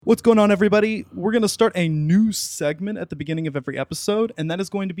What's going on, everybody? We're going to start a new segment at the beginning of every episode, and that is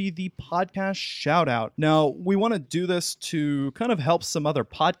going to be the podcast shout out. Now, we want to do this to kind of help some other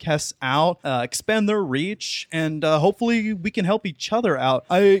podcasts out, expand their reach, and hopefully we can help each other out.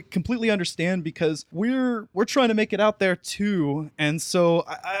 I completely understand because we're trying to make it out there too, and so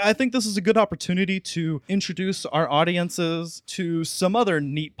I think this is a good opportunity to introduce our audiences to some other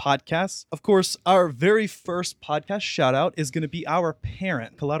neat podcasts. Of course, our very first podcast shout out is going to be our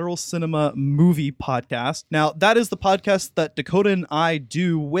parent, Collateral Cinema Movie Podcast. Now, that is the podcast that Dakota and I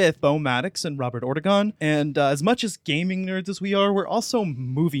do with Bo Maddox and Robert Ortegon. And as much as gaming nerds as we are, we're also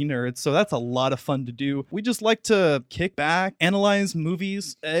movie nerds. So that's a lot of fun to do. We just like to kick back, analyze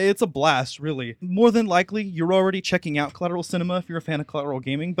movies. It's a blast, really. More than likely, you're already checking out Collateral Cinema if you're a fan of Collateral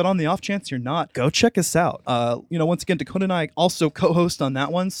Gaming. But on the off chance you're not, go check us out. Once again, Dakota and I also co-host on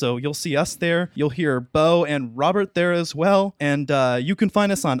that one. So you'll see us there. You'll hear Bo and Robert there as well. And you can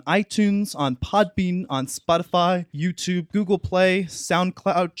find us on iTunes, on Podbean, on Spotify, YouTube, Google Play,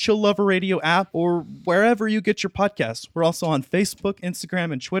 SoundCloud, Chill Lover Radio app, or wherever you get your podcasts. We're also on Facebook,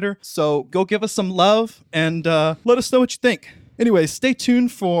 Instagram, and Twitter. So go give us some love and let us know what you think. Anyway, stay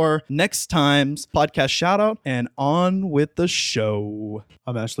tuned for next time's podcast shout out and on with the show.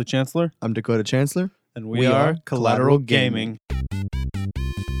 I'm Ashley Chancellor. I'm Dakota Chancellor. And we are Collateral Gaming.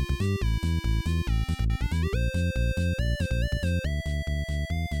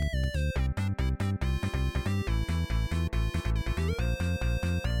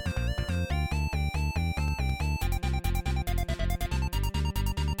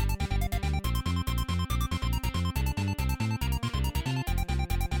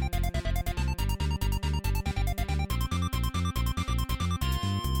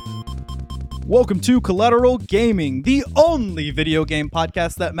 Welcome to Collateral Gaming, the only video game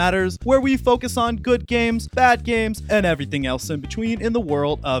podcast that matters, where we focus on good games, bad games, and everything else in between in the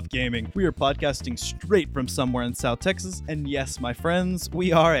world of gaming. We are podcasting straight from somewhere in South Texas, and yes, my friends,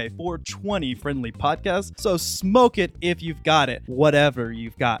 we are a 420 friendly podcast, so smoke it if you've got it, whatever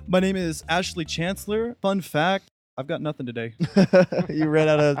you've got. My name is Ashley Chancellor. Fun fact, I've got nothing today. You ran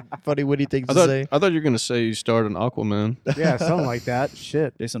out of funny, witty things I to thought say. you were going to say you starred in Aquaman. Yeah, something like that.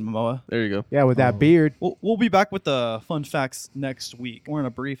 Shit. Jason Momoa. There you go. Yeah, with that beard. We'll be back with the fun facts next week. We're in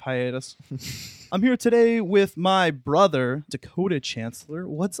a brief hiatus. I'm here today with my brother, Dakota Chancellor.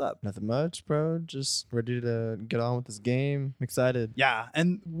 What's up? Nothing much, bro. Just ready to get on with this game. I'm excited. Yeah,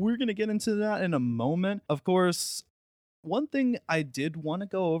 and we're going to get into that in a moment. Of course, one thing I did want to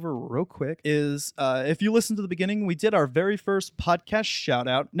go over real quick is if you listen to the beginning, we did our very first podcast shout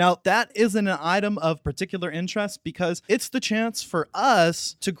out. Now, that isn't an item of particular interest because it's the chance for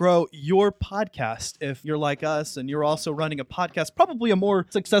us to grow your podcast. If you're like us and you're also running a podcast, probably a more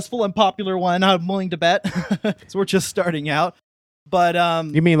successful and popular one, I'm willing to bet. So we're just starting out. But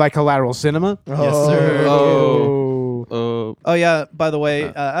You mean like Collateral Cinema? Yes, sir. Oh, yeah, by the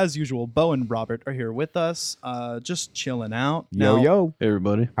way, as usual, Bo and Robert are here with us, just chilling out. Yo, Now, yo. hey,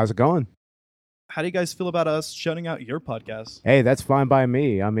 everybody. How's it going? how do you guys feel about us shouting out your podcast? Hey, that's fine by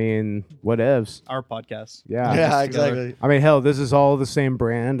me. I mean, whatevs. Our podcast. Yeah. Yeah, just together. exactly. I mean, hell, this is all the same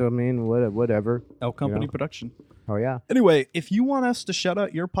brand. I mean, whatever. L Company Yeah. Production. Oh, yeah. Anyway, if you want us to shout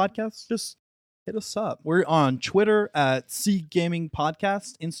out your podcast, just hit us up. We're on Twitter at C Gaming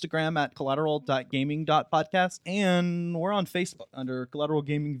Podcast, Instagram at collateral.gaming.podcast, and we're on Facebook under Collateral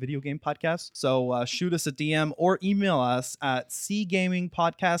Gaming Video Game Podcast. So shoot us a DM or email us at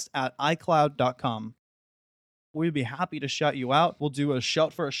cgamingpodcast@icloud.com. We'd be happy to shout you out. We'll do a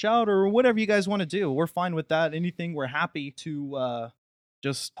shout for a shout or whatever you guys want to do. We're fine with that. Anything, we're happy to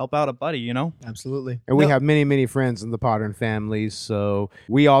just help out a buddy, you know? Absolutely. And we No. have many, many friends in the Potter family. So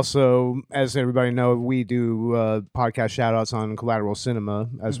we also, as everybody know, we do podcast shout outs on Collateral Cinema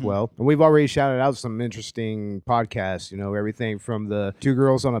as well. And we've already shouted out some interesting podcasts, you know, everything from the Two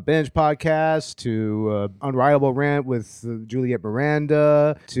Girls on a Bench podcast to Unrivaled Rant with Juliet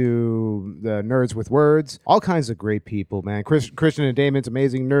Miranda to the Nerds with Words. All kinds of great people, man. Christian and Damon's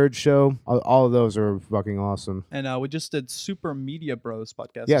Amazing Nerd Show. All of those are fucking awesome. And we just did Super Media Bros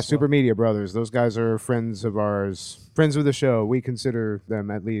podcast. Yeah, as Super well. Media Brothers. Those guys are friends of ours, friends of the show. We consider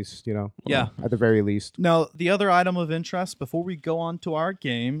them at least, you know. Yeah. At the very least. Now, the other item of interest before we go on to our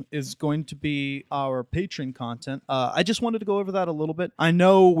game is going to be our Patreon content. I just wanted to go over that a little bit. I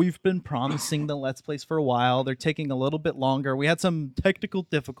know we've been promising the Let's Plays for a while. They're taking a little bit longer. We had some technical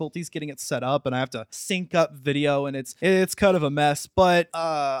difficulties getting it set up, and I have to sync up video, and it's kind of a mess. But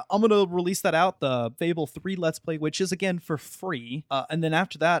I'm going to release that out, the Fable 3 Let's Play, which is, again, for free. And And then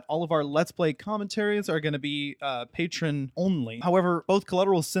after that, all of our Let's Play commentaries are going to be patron only. However, both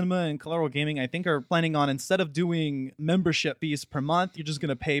Collateral Cinema and Collateral Gaming, I think, are planning on, instead of doing membership fees per month, you're just going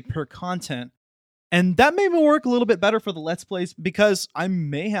to pay per content. And that made me work a little bit better for the Let's Plays, because I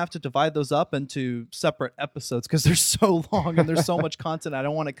may have to divide those up into separate episodes because they're so long and there's so much content. I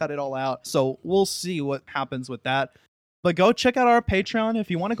don't want to cut it all out. So we'll see what happens with that. But go check out our Patreon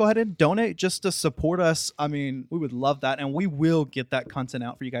if you want to go ahead and donate just to support us. I mean, we would love that, and we will get that content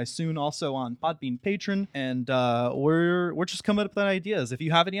out for you guys soon. Also on Podbean Patron, and we're just coming up with ideas. If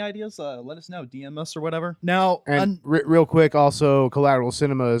you have any ideas, let us know. DM us or whatever. Now, And real quick, also, Collateral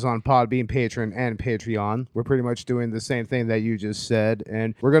Cinema is on Podbean, Patreon, and Patreon. We're pretty much doing the same thing that you just said,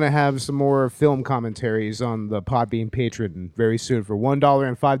 and we're going to have some more film commentaries on the Podbean Patreon very soon for $1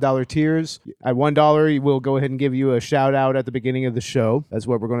 and $5 tiers. At $1, we'll go ahead and give you a shout out at the beginning of the show. That's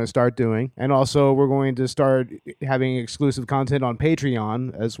what we're going to start doing. And also, we're going to start having exclusive content on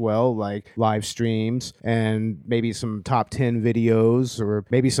Patreon as well, like live streams and maybe some top 10 videos, or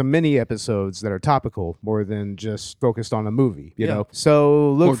maybe some mini episodes that are topical more than just focused on a movie, you know?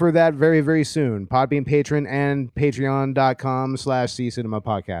 So look for that very, very soon. Podbean Patron and patreon.com/ccinema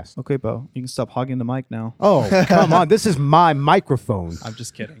podcast. okay, Bo, you can stop hogging the mic now. Oh, come on. This is my microphone. I'm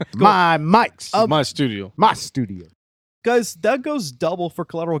just kidding. My mics. My studio. My studio. Guys, that goes double for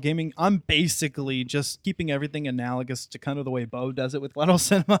Collateral Gaming. I'm basically just keeping everything analogous to kind of the way Bo does it with Collateral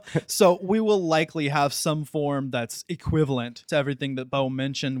Cinema. So we will likely have some form that's equivalent to everything that Bo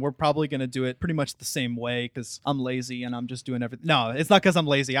mentioned. We're probably going to do it pretty much the same way because I'm lazy and I'm just doing everything. No, it's not because I'm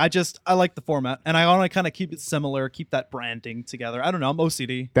lazy. I like the format, and I want to kind of keep it similar, keep that branding together. I don't know. I'm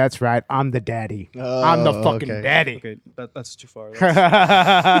OCD. That's right. I'm the daddy. I'm the fucking daddy. Okay, that's too far.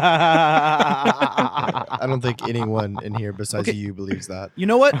 I don't think anyone in here besides you believes that. You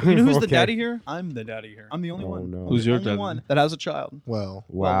know what? You know who's the Okay. daddy here? I'm the daddy here. I'm the only one. no. I'm Who's the your only daddy? one that has a child. Well,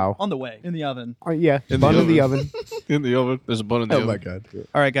 Wow. Well, on the way, in the oven. Yeah. In Bun the in the oven. In the oven. There's a bun in the oh oven. my god.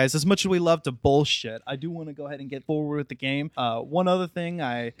 All right, guys, as much as we love to bullshit, I do want to go ahead and get forward with the game. One other thing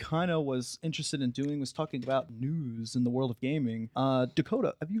I kind of was interested in doing was talking about news in the world of gaming.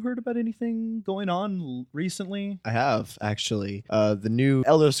 Dakota, have you heard about anything going on recently? I have, actually. The new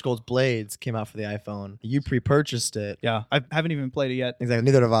Elder Scrolls Blades came out for the iPhone. You pre-purchased it. Yeah, I haven't even played it yet. Exactly.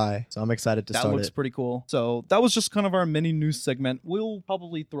 Neither have I. So I'm excited to That start looks it. pretty cool. So that was just kind of our mini news segment. We'll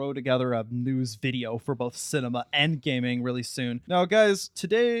probably throw together a news video for both cinema and gaming really soon. Now, guys,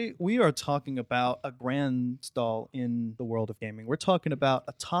 today we are talking about a grand stall in the world of gaming. We're talking about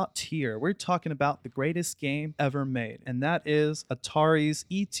a top tier. We're talking about the greatest game ever made, and that is Atari's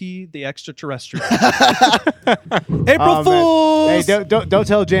E.T. the Extraterrestrial. April Oh, man. Fools! Hey, don't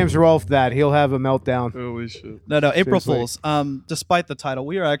tell James Rolfe that. He'll have a meltdown. Holy shit. No, April Seriously. Fools. Despite the title,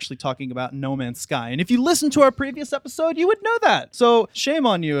 we are actually talking about No Man's Sky. And if you listened to our previous episode, you would know that. So shame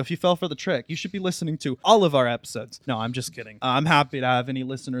on you if you fell for the trick. You should be listening to all of our episodes. No, I'm just kidding. I'm happy to have any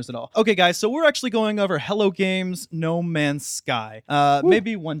listeners at all. Okay, guys, so we're actually going over Hello Games No Man's Sky.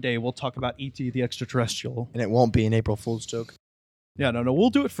 Maybe one day we'll talk about E.T. the Extraterrestrial. And it won't be an April Fool's joke. Yeah, no, we'll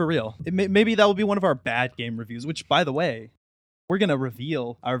do it for real. Maybe that will be one of our bad game reviews, which, by the way, we're going to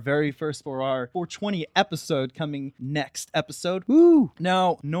reveal our very first for our 420 episode coming next episode. Woo!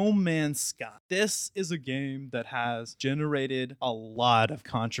 Now, No Man's Sky. This is a game that has generated a lot of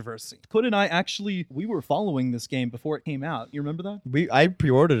controversy. Dakota and I we were following this game before it came out. You remember that? I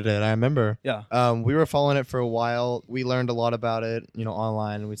pre-ordered it. I remember. Yeah. We were following it for a while. We learned a lot about it,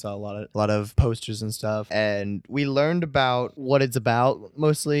 online. We saw a lot of posters and stuff, and we learned about what it's about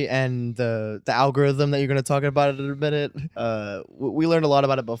mostly, and the algorithm that you're going to talk about in a minute. We learned a lot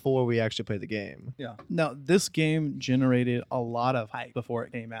about it before we actually played the game. Yeah. Now, this game generated a lot of hype before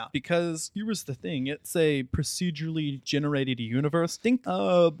it came out because here was the thing. It's a procedurally generated universe. Think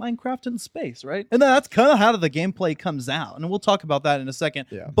Minecraft in space, right? And that's kind of how the gameplay comes out. And we'll talk about that in a second.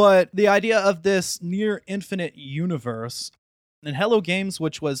 Yeah. But the idea of this near infinite universe and Hello Games,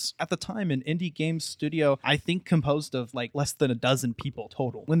 which was at the time an indie game studio, I think composed of like less than a dozen people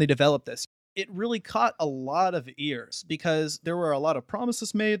total when they developed this. It really caught a lot of ears because there were a lot of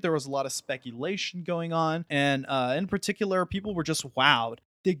promises made. There was a lot of speculation going on. And in particular, people were just wowed.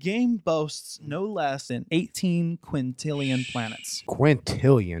 The game boasts no less than 18 quintillion planets.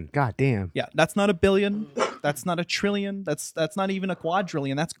 Quintillion. God damn. Yeah, that's not a billion. That's not a trillion. That's not even a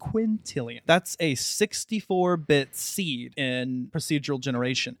quadrillion. That's quintillion. That's a 64-bit seed in procedural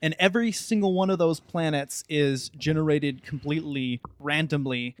generation. And every single one of those planets is generated completely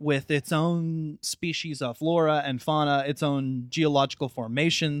randomly with its own species of flora and fauna, its own geological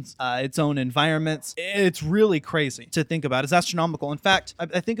formations, its own environments. It's really crazy to think about. It's astronomical. In fact,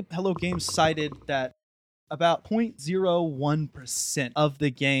 I think Hello Games cited that about 0.01% of the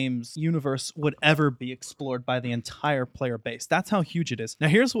game's universe would ever be explored by the entire player base. That's how huge it is. Now,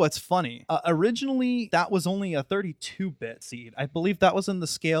 here's what's funny. Originally, that was only a 32-bit seed. I believe that was in the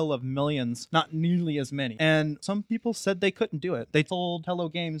scale of millions, not nearly as many. And some people said they couldn't do it. They told Hello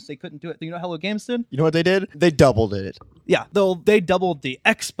Games they couldn't do it. You know what Hello Games did? You know what they did? They doubled it. Yeah, they doubled the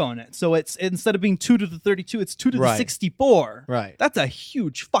exponent. So it's instead of being 2 to the 32, it's 2 to the Right. 64. Right. That's a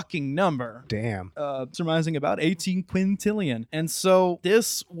huge fucking number. Damn. Surmising about 18 quintillion. And so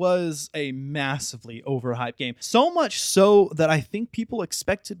this was a massively overhyped game. So much so that I think people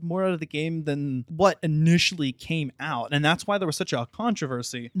expected more out of the game than what initially came out. And that's why there was such a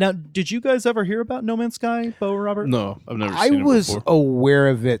controversy. Now, did you guys ever hear about No Man's Sky, Bo or Robert? No, I've never I seen it was before. aware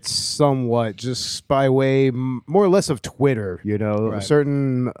of it somewhat, just by way, more or less, of Twitter. You know, Right.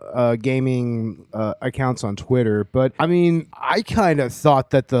 certain gaming accounts on Twitter. But I mean, I kind of thought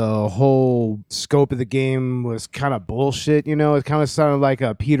that the whole scope of the game was kind of bullshit. You know, it kind of sounded like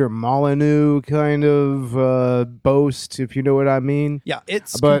a Peter Molyneux kind of boast, if you know what I mean. Yeah,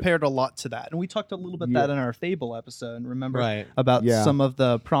 it's But- compared a lot to that. And we talked a little bit that in our Fable episode, remember? Right. About Yeah. some of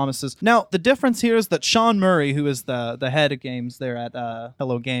the promises. Now, the difference here is that Sean Murray, who is the head of games there at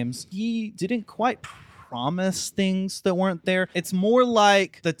Hello Games, he didn't quite promise things that weren't there. It's more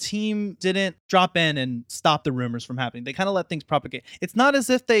like the team didn't drop in and stop the rumors from happening. They kind of let things propagate. It's not as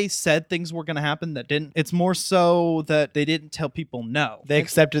if they said things were going to happen that didn't. It's more so that they didn't tell people no. They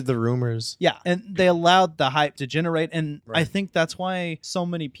accepted the rumors. Yeah, and they allowed the hype to generate, and I Right. think that's why so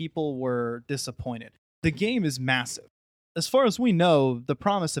many people were disappointed. The game is massive. As far as we know, the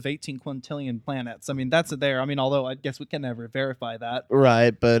promise of 18 quintillion planets, I mean, that's there. I mean, although I guess we can never verify that.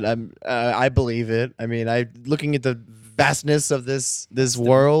 Right, but I believe it. I mean, looking at the vastness of this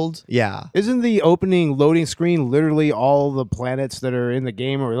world. Yeah. Isn't the opening loading screen literally all the planets that are in the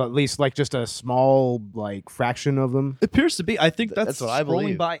game, or at least like just a small like fraction of them? It appears to be. I think that's, That's what I scrolling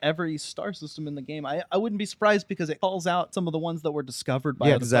believe. by every star system in the game. I wouldn't be surprised because it calls out some of the ones that were discovered by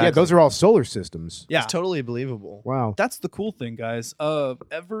Yeah, other exactly. Yeah, those are all solar systems. Yeah. It's totally believable. Wow. That's the cool thing, guys.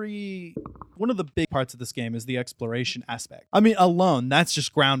 One of the big parts of this game is the exploration aspect. I mean, alone, that's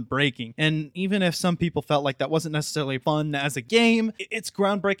just groundbreaking. And even if some people felt like that wasn't necessarily fun as a game, it's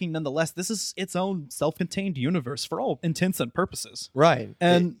groundbreaking nonetheless. This is its own self-contained universe for all intents and purposes. Right.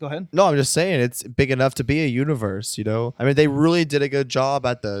 And go ahead. No, I'm just saying it's big enough to be a universe, you know? I mean, they really did a good job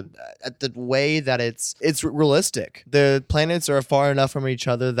at the way that it's realistic. The planets are far enough from each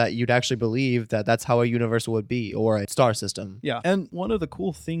other that you'd actually believe that that's how a universe would be, or a star system. Yeah. And one of the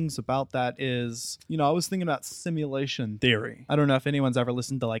cool things about that is, I was thinking about simulation theory. I don't know if anyone's ever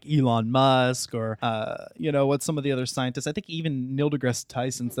listened to like Elon Musk or, what some of the other scientists, I think even Neil deGrasse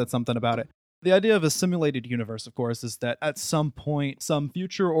Tyson said something about it. The idea of a simulated universe, of course, is that at some point, some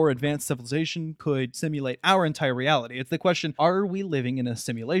future or advanced civilization could simulate our entire reality. It's the question, are we living in a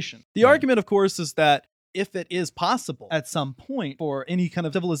simulation? The argument, of course, is that if it is possible at some point for any kind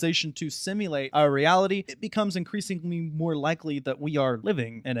of civilization to simulate our reality, it becomes increasingly more likely that we are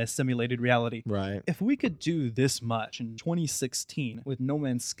living in a simulated reality. Right. If we could do this much in 2016 with No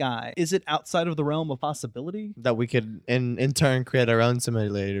Man's Sky, is it outside of the realm of possibility? That we could, in turn, create our own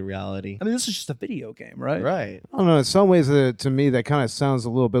simulated reality. I mean, this is just a video game, right? Right. I don't know. In some ways, to me, that kind of sounds a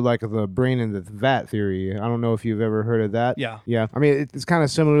little bit like the brain in the vat theory. I don't know if you've ever heard of that. Yeah. Yeah. I mean, it's kind of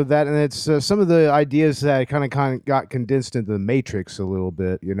similar to that, and it's some of the ideas that kind of got condensed into the Matrix a little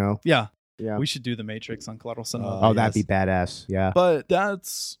bit. You know. Yeah. Yeah. We should do the Matrix on Collateral Cinema. Oh, that'd be badass. Yeah. But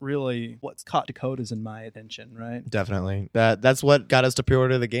that's really what's caught Dakota's in my attention, right? Definitely. That's what got us to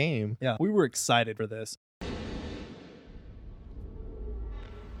pre-order the game. Yeah. We were excited for this.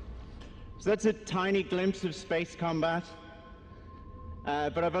 So that's a tiny glimpse of space combat.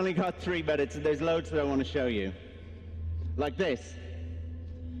 But I've only got 3 minutes, and there's loads that I want to show you. Like this.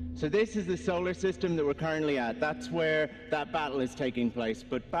 So this is the solar system that we're currently at. That's where that battle is taking place.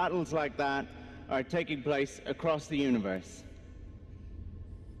 But battles like that are taking place across the universe.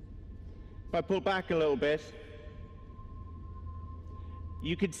 If I pull back a little bit,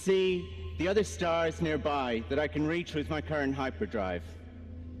 you could see the other stars nearby that I can reach with my current hyperdrive.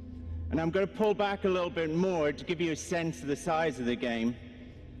 And I'm going to pull back a little bit more to give you a sense of the size of the game.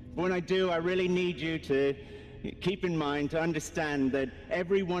 But when I do, I really need you to keep in mind, to understand that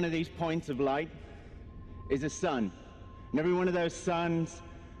every one of these points of light is a sun. And every one of those suns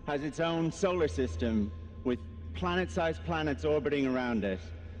has its own solar system with planet-sized planets orbiting around it.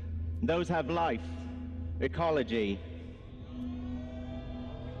 And those have life, ecology.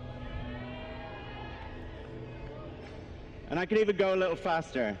 And I could even go a little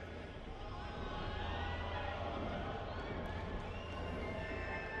faster.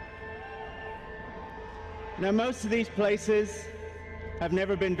 Now, most of these places have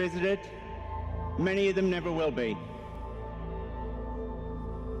never been visited. Many of them never will be.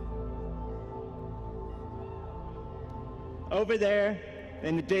 Over there,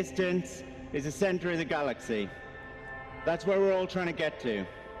 in the distance, is the center of the galaxy. That's where we're all trying to get to.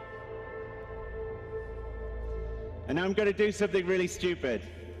 And I'm going to do something really stupid.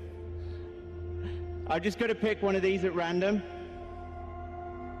 I'm just going to pick one of these at random.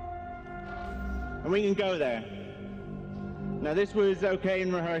 And we can go there. Now, this was okay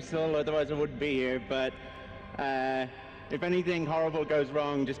in rehearsal, otherwise I wouldn't be here, but if anything horrible goes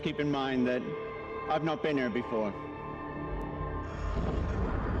wrong, just keep in mind that I've not been here before.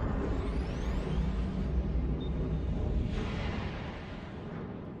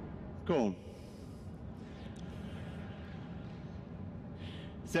 Cool.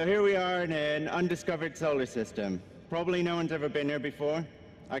 So here we are in an undiscovered solar system. Probably no one's ever been here before.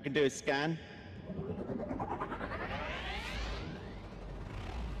 I can do a scan.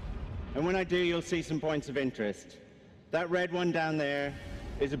 And when I do, you'll see some points of interest. That red one down there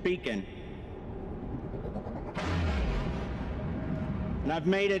is a beacon. And I've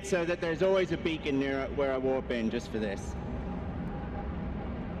made it so that there's always a beacon near where I warp in just for this.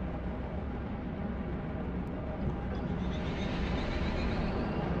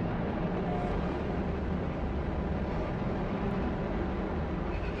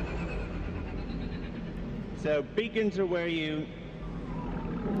 So beacons are where you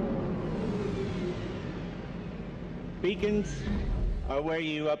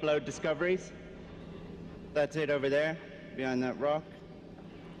upload discoveries. That's it over there, behind that rock.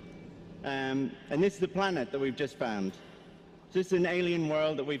 And this is the planet that we've just found. So this is an alien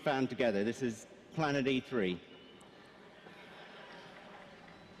world that we found together. This is planet E3.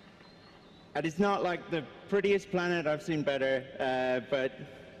 And it's not like the prettiest planet. I've seen better, but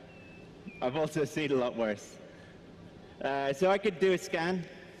I've also seen a lot worse. So I could do a scan,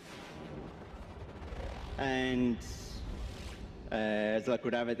 and as luck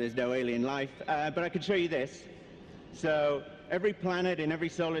would have it, there's no alien life, but I could show you this. So every planet in every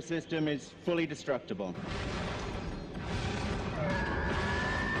solar system is fully destructible.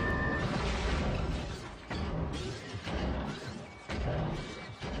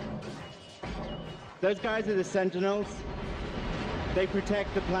 Those guys are the Sentinels. They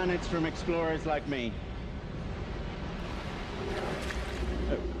protect the planets from explorers like me.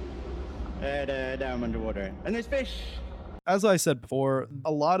 And now I'm underwater. And there's fish. As I said before,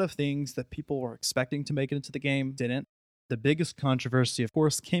 a lot of things that people were expecting to make it into the game didn't. The biggest controversy, of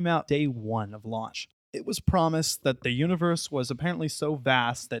course, came out day one of launch. It was promised that the universe was apparently so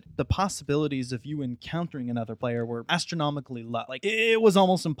vast that the possibilities of you encountering another player were astronomically low. Like, it was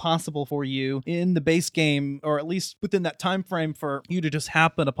almost impossible for you in the base game, or at least within that time frame, for you to just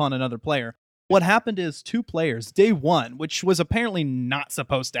happen upon another player. What happened is 2 players, day one, which was apparently not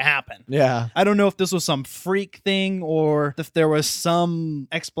supposed to happen. Yeah. I don't know if this was some freak thing or if there was some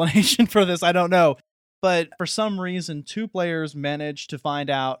explanation for this. I don't know. But for some reason, 2 players managed to find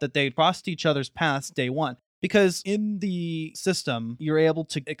out that they crossed each other's paths day one. Because in the system, you're able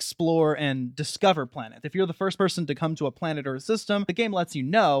to explore and discover planets. If you're the first person to come to a planet or a system, the game lets you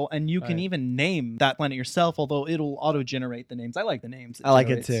know, and you can even name that planet yourself, although it'll auto-generate the names. I like the names. I like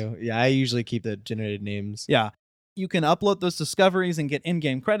it too. Yeah, I usually keep the generated names. Yeah. You can upload those discoveries and get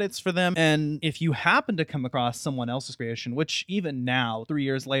in-game credits for them. And if you happen to come across someone else's creation, which even now, 3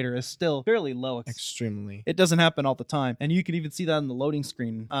 years later, is still fairly low. Extremely. It doesn't happen all the time. And you can even see that in the loading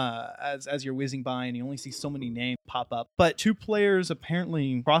screen as you're whizzing by, and you only see so many names pop up. But 2 players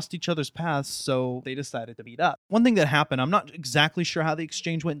apparently crossed each other's paths, so they decided to meet up. One thing that happened, I'm not exactly sure how the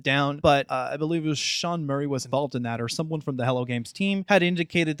exchange went down, but I believe it was Sean Murray was involved in that, or someone from the Hello Games team had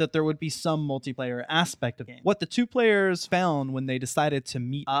indicated that there would be some multiplayer aspect of the game. What the 2 players found when they decided to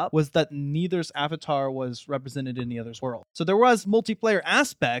meet up was that neither's avatar was represented in the other's world. So there was multiplayer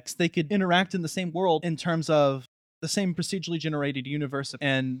aspects. They could interact in the same world in terms of the same procedurally generated universe,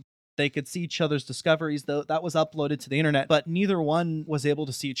 and they could see each other's discoveries, though that was uploaded to the internet, but neither one was able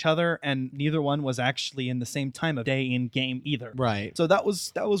to see each other, and neither one was actually in the same time of day in game either. Right. So that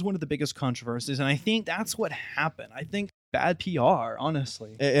was one of the biggest controversies, and I think that's what happened. I think bad PR,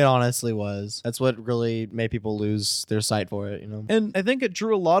 honestly. It honestly was. That's what really made people lose their sight for it, you know? And I think it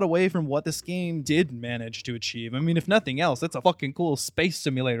drew a lot away from what this game did manage to achieve. I mean, if nothing else, it's a fucking cool space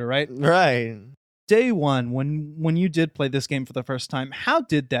simulator, right? Right. day one, when you did play this game for the first time, how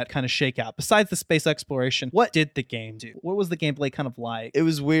did that kind of shake out? Besides the space exploration, what did the game do? What was the gameplay kind of like? It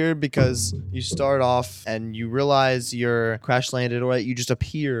was weird because you start off and you realize you're crash landed, or you just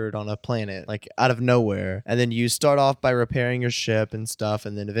appeared on a planet like out of nowhere, and then you start off by repairing your ship and stuff,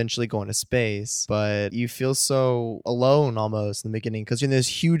 and then eventually go into space. But you feel so alone almost in the beginning because you're in this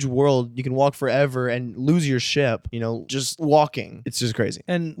huge world. You can walk forever and lose your ship, just walking. It's just crazy.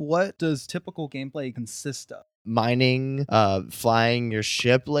 And what does typical gameplay consist of? Mining, flying your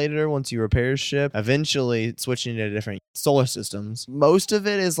ship later once you repair your ship, eventually switching to different solar systems. Most of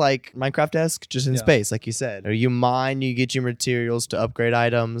it is like Minecraft-esque, just in space, like you said. Or you mine, you get your materials to upgrade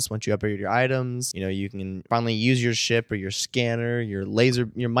items. Once you upgrade your items, you can finally use your ship or your scanner, your laser,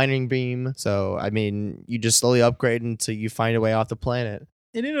 your mining beam. So, you just slowly upgrade until you find a way off the planet.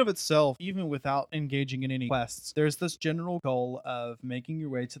 In and of itself, even without engaging in any quests, there's this general goal of making your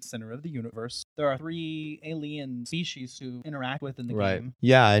way to the center of the universe. There are 3 alien species to interact with in the game.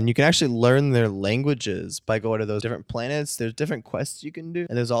 Yeah, and you can actually learn their languages by going to those different planets. There's different quests you can do.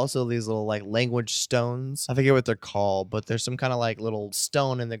 And there's also these little language stones. I forget what they're called, but there's some kind of little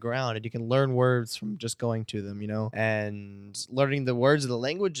stone in the ground, and you can learn words from just going to them, And learning the words of the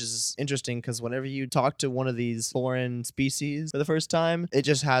language is interesting because whenever you talk to one of these foreign species for the first time, it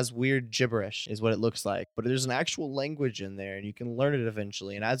just has weird gibberish is what it looks like, but there's an actual language in there and you can learn it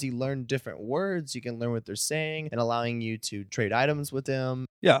eventually. And as you learn different words, you can learn what they're saying and allowing you to trade items with them.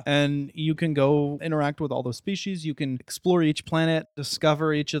 Yeah, and you can go interact with all those species. You can explore each planet,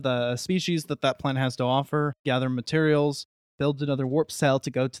 discover each of the species that planet has to offer, gather materials, build another warp cell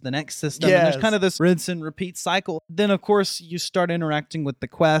to go to the next system. Yes. And there's kind of this rinse and repeat cycle. Then, of course, you start interacting with the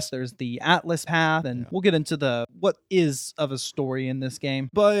quest. There's the Atlas path, and we'll get into the what is of a story in this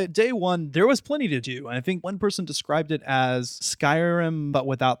game. But day one, there was plenty to do. I think one person described it as Skyrim, but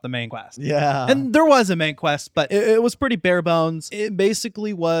without the main quest. Yeah. And there was a main quest, but it was pretty bare bones. It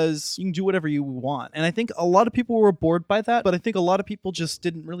basically was, you can do whatever you want. And I think a lot of people were bored by that, but I think a lot of people just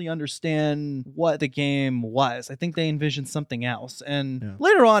didn't really understand what the game was. I think they envisioned something else. And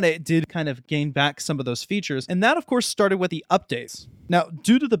later on, it did kind of gain back some of those features. And that, of course, started with the updates. Now,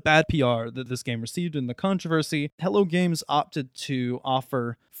 due to the bad PR that this game received and the controversy, Hello Games opted to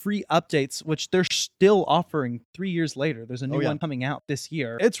offer free updates, which they're still offering 3 years later. There's a new one coming out this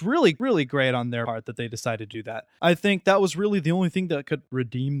year. It's really, really great on their part that they decided to do that. I think that was really the only thing that could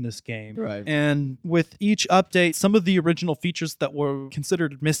redeem this game. Right. And with each update, some of the original features that were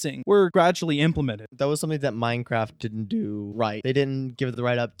considered missing were gradually implemented. That was something that Minecraft didn't do right. They didn't give it the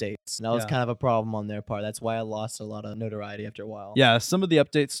right updates. And that was kind of a problem on their part. That's why I lost a lot of notoriety after a while. Yeah, some of the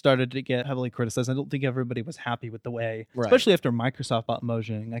updates started to get heavily criticized. I don't think everybody was happy with the way, especially after Microsoft bought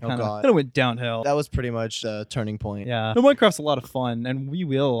Mojang. I kind of went downhill. That was pretty much the turning point. Yeah. No, Minecraft's a lot of fun, and we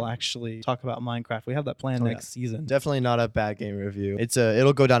will actually talk about Minecraft. We have that planned next season. Definitely not a bad game review.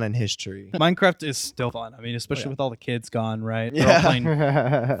 It'll go down in history. Minecraft is still fun. I mean, especially with all the kids gone, right? Yeah. They're all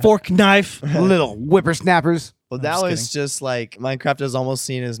playing fork knife. Little whippersnappers. Well, now it's just Minecraft is almost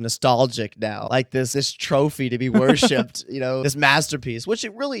seen as nostalgic now. Like this trophy to be worshipped, this masterpiece, which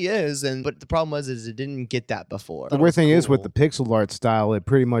it really is. But the problem was it didn't get that before. The weird thing is with the pixel art style, it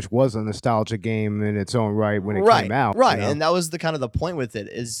pretty much was a nostalgia game in its own right when it came out. Right, and that was the kind of the point with it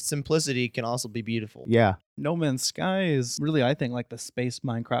is simplicity can also be beautiful. Yeah. No Man's Sky is really, I think, like the space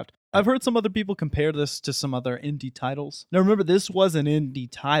Minecraft. I've heard some other people compare this to some other indie titles. Now, remember, this was an indie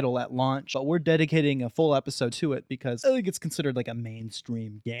title at launch, but we're dedicating a full episode to it because I think it's considered like a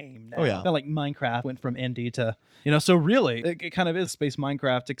mainstream game now. Oh, yeah. Kind of like Minecraft went from indie to, so really, it kind of is space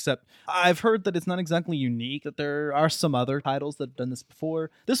Minecraft, except I've heard that it's not exactly unique, that there are some other titles that have done this before.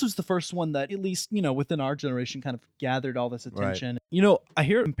 This was the first one that, at least, within our generation, kind of gathered all this attention. Right. I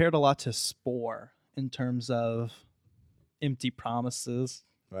hear it compared a lot to Spore in terms of empty promises.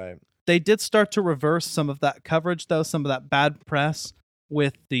 Right. They did start to reverse some of that coverage, though, some of that bad press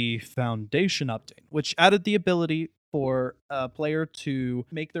with the Foundation update, which added the ability for a player to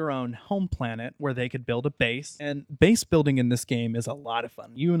make their own home planet where they could build a base. And base building in this game is a lot of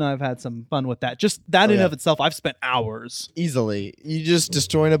fun. You and I have had some fun with that. Just that in of itself, I've spent hours. Easily. You just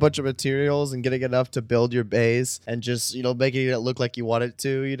destroying a bunch of materials and getting enough to build your base and just, making it look like you want it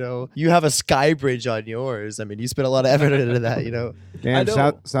to, You have a sky bridge on yours. I mean, you spent a lot of effort into that, Damn,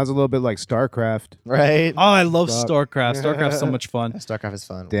 sounds a little bit like StarCraft. Right? Oh, I love StarCraft. StarCraft's so much fun. StarCraft is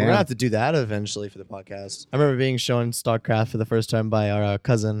fun. Damn. We're going to have to do that eventually for the podcast. I remember being shown StarCraft for the first time by our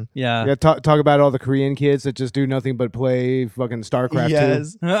cousin. Yeah. Yeah, talk about all the Korean kids that just do nothing but play fucking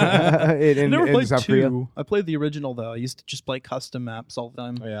StarCraft 2. I never played South Korea. 2. I played the original, though. I used to just play custom maps all the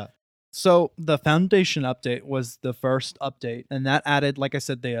time. Oh, yeah. So the Foundation update was the first update, and that added, like I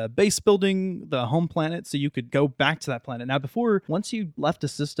said, the base building, the home planet, so you could go back to that planet. Now, before, once you left a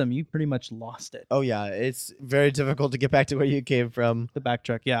system, you pretty much lost it. Oh yeah, it's very difficult to get back to where you came from. The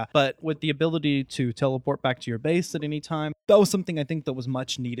backtrack, yeah. But with the ability to teleport back to your base at any time, that was something I think that was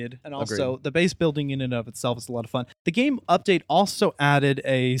much needed. And also, the base building in and of itself is a lot of fun. The game update also added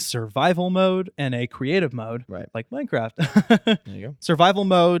a survival mode and a creative mode, Right. like Minecraft. There you go. Survival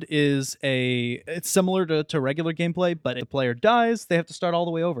mode it's similar to regular gameplay, but if the player dies, they have to start all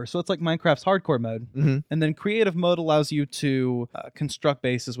the way over. So it's like Minecraft's hardcore mode. Mm-hmm. And then creative mode allows you to construct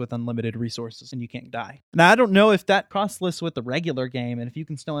bases with unlimited resources and you can't die. Now, I don't know if that cross-lists with the regular game and if you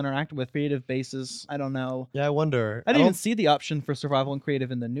can still interact with creative bases. I don't know. Yeah, I wonder. I didn't even see the option for survival and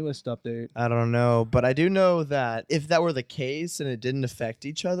creative in the newest update. I don't know, but I do know that if that were the case and it didn't affect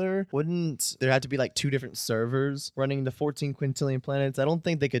each other, wouldn't there have to be like 2 different servers running the 14 quintillion planets? I don't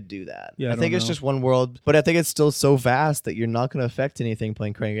think they could do that. Yeah, I I think don't it's know. just one world, but I think it's still so vast that you're not going to affect anything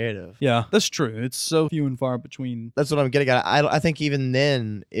playing creative. Yeah, that's true. It's so few and far between. That's what I'm getting at. I think even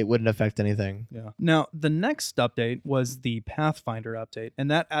then it wouldn't affect anything. Yeah. Now, the next update was the Pathfinder update,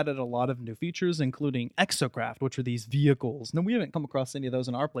 and that added a lot of new features, including Exocraft, which are these vehicles. Now, we haven't come across any of those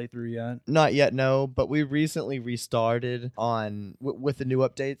in our playthrough yet. Not yet, no, but we recently restarted on with the new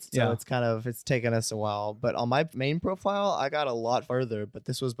updates, so Yeah. it's taken us a while. But on my main profile, I got a lot further, but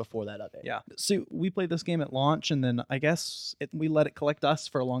this was before that update. Yeah. So we played this game at launch, and then I guess we let it collect us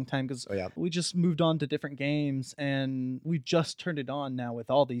for a long time because Oh, yeah. we just moved on to different games, and we just turned it on now with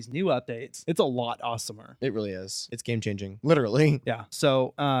all these new updates. It's a lot awesomer. It really is. It's game changing, literally. Yeah.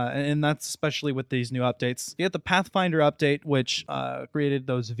 So, and that's especially with these new updates. You get the Pathfinder update, which created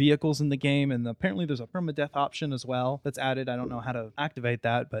those vehicles in the game, and apparently there's a permadeath option as well that's added. I don't know how to activate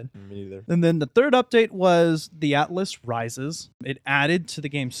that, but. Me neither. And then the third update was the Atlas Rises. It added to the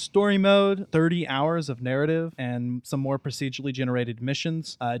game's story mode 30 hours of narrative and some more procedurally generated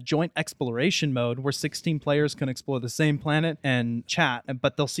missions. Joint exploration mode where 16 players can explore the same planet and chat,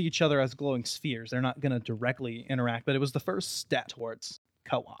 but they'll see each other as glowing spheres. They're not going to directly interact, but it was the first step towards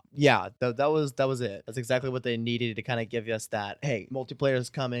co-op. Yeah, that was it. That's exactly what they needed to kind of give us that. Hey, multiplayer is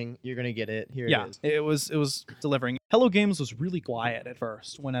coming. You're gonna get it. Here Yeah, it is. it was delivering. Hello Games was really quiet at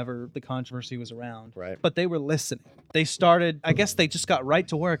first whenever the controversy was around. Right. But they were listening. They started, I guess they just got right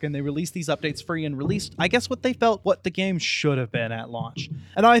to work and they released these updates free and released, I guess, what they felt what the game should have been at launch.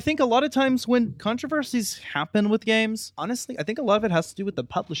 And I think a lot of times when controversies happen with games, honestly, I think a lot of it has to do with the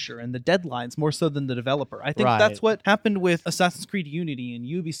publisher and the deadlines more so than the developer. I think Right. that's what happened with Assassin's Creed Unity and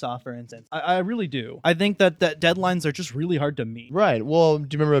Ubisoft, for instance. I really do. I think that deadlines are just really hard to meet. Right. Well,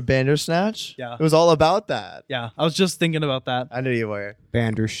 do you remember Bandersnatch? Yeah. It was all about that. Yeah, I was just thinking about that. I knew you were.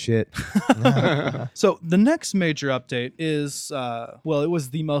 Bander shit. So the next major update is, it was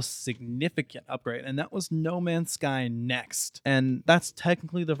the most significant upgrade, and that was No Man's Sky Next. And that's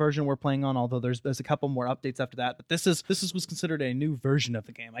technically the version we're playing on, although there's a couple more updates after that. But this was considered a new version of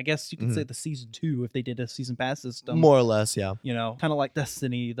the game. I guess you could say the season 2 if they did a season pass system. More or less, yeah. You know, kind of like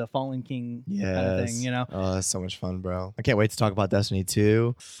Destiny, the Fallen King kind of thing, you know? Oh, that's so much fun, bro. I can't wait to talk about Destiny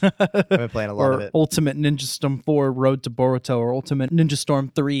 2. I've been playing a lot of Or it. Ultimate Ninja Storm 4 Road to Boruto, or Ultimate Ninja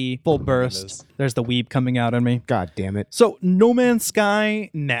Storm 3 Full Burst. goodness. There's the weeb coming out on me. God damn it. So, No Man's Sky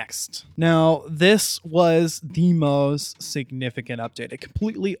Next. Now, this was the most significant update. It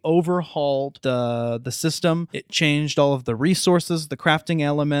completely overhauled the system. It changed all of the resources, the crafting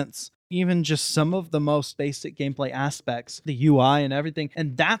elements, even just some of the most basic gameplay aspects, the UI and everything.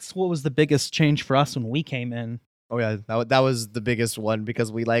 And that's what was the biggest change for us when we came in. Oh yeah, that was the biggest one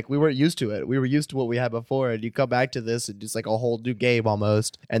because we weren't used to it. We were used to what we had before, and you come back to this, and it's like a whole new game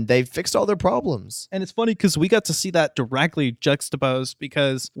almost. And they fixed all their problems. And it's funny because we got to see that directly juxtaposed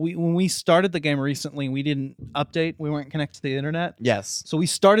because when we started the game recently, we didn't update. We weren't connected to the internet. Yes. So we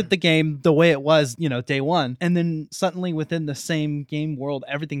started the game the way it was, day one. And then suddenly within the same game world,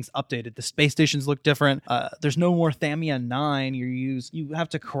 everything's updated. The space stations look different. There's no more Thamia 9. You have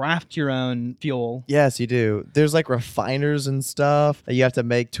to craft your own fuel. Yes, you do. There's like refiners and stuff that you have to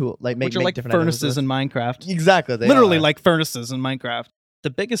make to make Which are make like different items furnaces with. in Minecraft. Exactly. They Literally are. like furnaces in Minecraft. The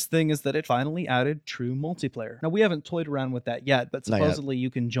biggest thing is that it finally added true multiplayer. Now, we haven't toyed around with that yet, but Not yet. supposedly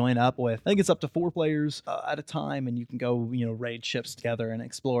you can join up with, I think it's up to 4 players at a time, and you can go, raid ships together and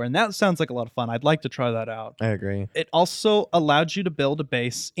explore. And that sounds like a lot of fun. I'd like to try that out. I agree. It also allowed you to build a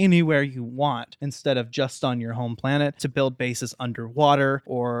base anywhere you want instead of just on your home planet, to build bases underwater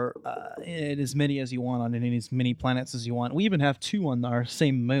or in as many as you want on as many planets as you want. We even have 2 on our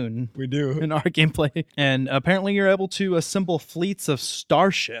same moon. We do. In our gameplay. And apparently you're able to assemble fleets of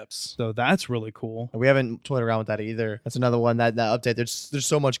starships. So that's really cool. We haven't toyed around with that either. That's another one that update. There's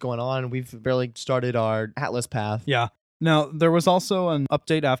so much going on. We've barely started our Atlas path. Yeah. Now, there was also an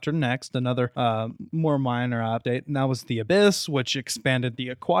update after next, another more minor update, and that was the Abyss, which expanded the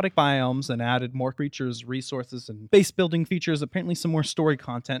aquatic biomes and added more creatures, resources, and base building features. Apparently, some more story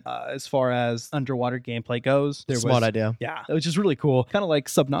content as far as underwater gameplay goes. Smart idea. Yeah, which is really cool. Kind of like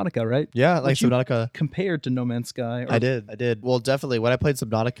Subnautica, right? Yeah, like Which you Subnautica. compared to No Man's Sky. I did. Well, definitely. When I played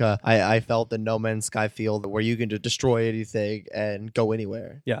Subnautica, I felt the No Man's Sky feel where you can just destroy anything and go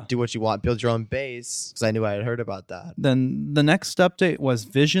anywhere. Yeah. Do what you want, build your own base, because I knew I had heard about that. Then the next update was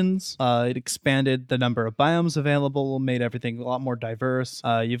Visions. It expanded the number of biomes available, made everything a lot more diverse.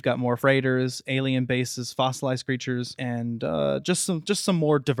 You've got more freighters, alien bases, fossilized creatures, and just some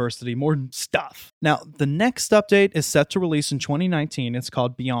more diversity, more stuff. Now, the next update is set to release in 2019. It's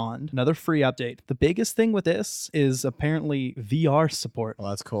called Beyond, another free update. The biggest thing with this is apparently VR support. Well,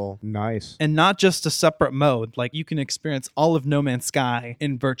 that's cool. Nice. And not just a separate mode, like you can experience all of No Man's Sky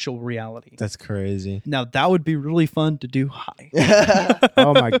in virtual reality. That's crazy. Now, that would be really fun to do high.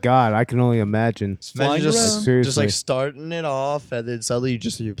 Oh my god, I can only imagine. Flying Imagine around. just like starting it off, and then suddenly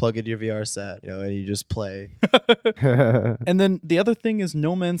you plug in your VR set, and you just play. And then the other thing is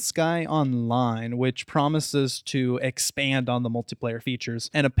No Man's Sky Online, which promises to expand on the multiplayer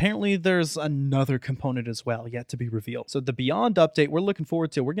features. And apparently there's another component as well yet to be revealed. So the Beyond update, we're looking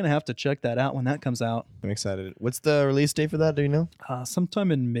forward to. We're going to have to check that out when that comes out. I'm excited. What's the release date for that? Do you know?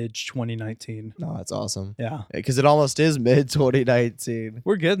 Sometime in mid 2019. No, that's awesome. Yeah. Because it almost is mid 2019.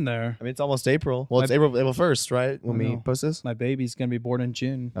 We're getting there. I mean, it's almost April. Well, it's April 1st, right? When I we know. post this. My baby's going to be born in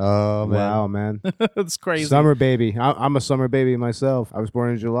June. Oh man. Wow, man. It's crazy. Summer baby. I'm a summer baby myself. I was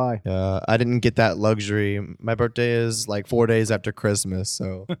born in July. I didn't get that luxury. My birthday is like 4 days after Christmas,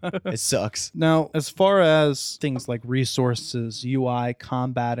 so it sucks. Now, as far as things like resources, UI,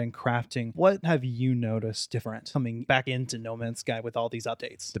 combat, and crafting, what have you noticed different coming back into No Man's Sky with all these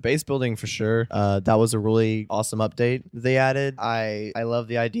updates? The base building for sure. That was a really awesome update they added. I love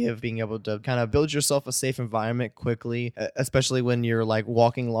the idea of being able to kind of build yourself a safe environment quickly, especially when you're like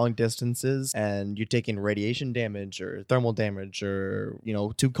walking long distances and you're taking radiation damage or thermal damage or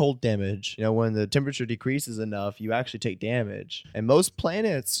too cold damage. When the temperature decreases enough, you actually take damage. And most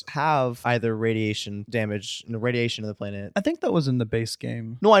planets have either radiation damage, radiation of the planet. I think that was in the base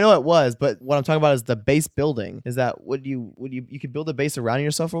game. No, I know it was, but what I'm talking about is the base building. Is that you could build a base around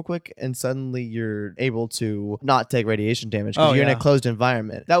yourself real quick, and suddenly you're able to not take radiation damage because you're in a closed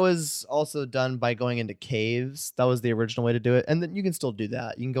environment. That was also done by going into caves. That was the original way to do it, and then you can still do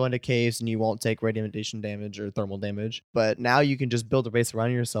that. You can go into caves and you won't take radiation damage or thermal damage. But now you can just build a base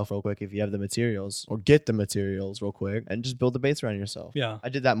around yourself real quick if you have the materials, or get the materials real quick and just build a base around yourself. Yeah. I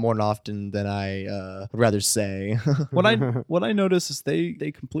did that more often than I would rather say. What I noticed is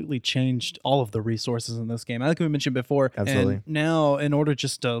they completely changed all of the resources in this game. I think we mentioned before. Absolutely. And now, in order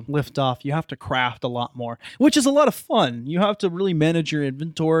just to lift off, you have to craft a lot more, which is a lot of fun. You have to really manage your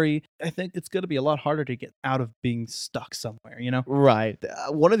inventory. I think it's going to be a lot harder to get out of being stuck somewhere, Right.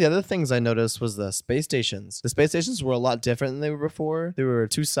 One of the other things I noticed was the space stations. The space stations were a lot different than they were before. There were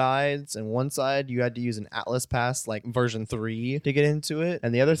two sides, and one side you had to use an Atlas pass, like version 3, to get into it,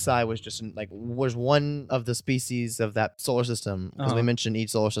 and the other side was just was one of the species of that solar system. Because we mentioned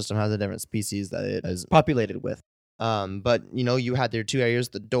each solar system has a different species that it is populated with. But you had their two areas,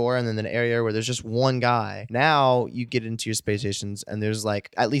 the door and then an area where there's just one guy. Now you get into your space stations and there's like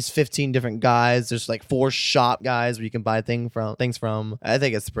at least 15 different guys. There's like 4 shop guys where you can buy things from. I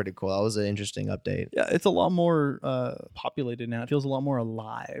think it's pretty cool. That was an interesting update. Yeah, it's a lot more populated now. It feels a lot more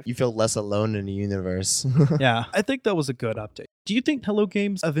alive. You feel less alone in the universe. Yeah, I think that was a good update. Do you think Hello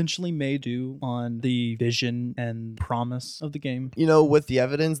Games eventually may do on the vision and promise of the game? With the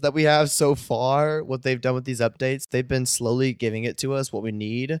evidence that we have so far, what they've done with these updates, they've been slowly giving it to us what we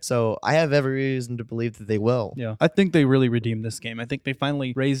need. So I have every reason to believe that they will. Yeah, I think they really redeemed this game. I think they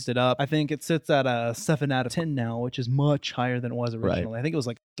finally raised it up. I think it sits at a 7 out of 10 now, which is much higher than it was originally. I think it was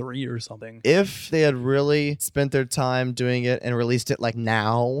like 3 or something. If they had really spent their time doing it and released it like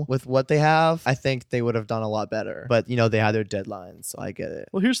now with what they have, I think they would have done a lot better. But, they had their deadlines, so I get it.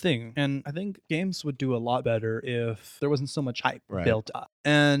 Well, here's the thing, and I think games would do a lot better if there wasn't so much hype Right. built up.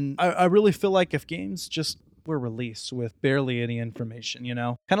 And I really feel like if games just were released with barely any information,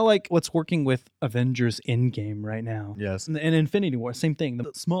 kind of like what's working with Avengers Endgame right now. Yes. And Infinity War, same thing.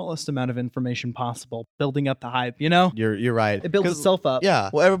 The smallest amount of information possible, building up the hype, You're right. It builds 'Cause- itself up. Yeah.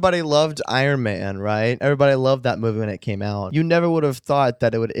 Well, everybody loved Iron Man, right? Everybody loved that movie when it came out. You never would have thought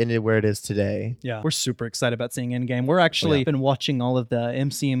that it would end where it is today. Yeah. We're super excited about seeing Endgame. We're actually been watching all of the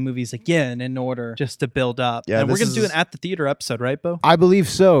MCU movies again in order just to build up. Yeah, and we're this going to do is- an At the Theater episode, right, Bo? I believe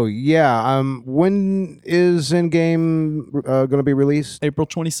so. Yeah. When is Endgame going to be released? April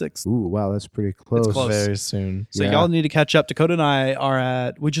 26th. Ooh, wow, that's pretty close. close. Very soon. So Yeah. y'all need to catch up. Dakota and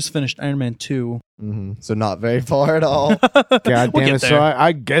I we just finished Iron Man 2. So not very far at all. God We'll damn get it! So there.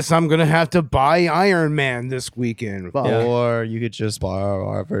 I guess I'm gonna have to buy Iron Man this weekend. Fuck. Or you could just borrow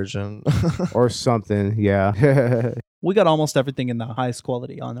our version. Or something. Yeah. We got almost everything in the highest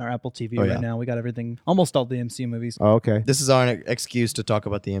quality on our Apple TV Oh, right yeah. now. We got everything, almost all the MCU movies. Oh, okay. This is our excuse to talk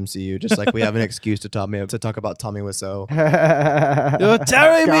about the MCU, just like we have an excuse to talk about Tommy Wiseau. You're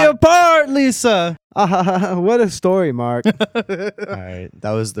tearing me God. apart, Lisa. What a story, Mark. All right,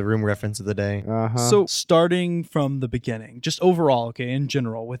 that was the room reference of the day. Uh-huh. So starting from the beginning, just overall, okay, in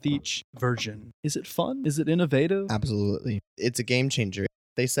general, with each version, is it fun? Is it innovative? Absolutely, it's a game changer.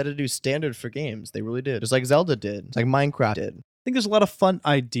 They set a new standard for games. They really did, just like Zelda did, just like Minecraft did. I think there's a lot of fun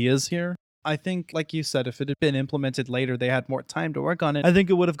ideas here. I think, like you said, if it had been implemented later, they had more time to work on it. I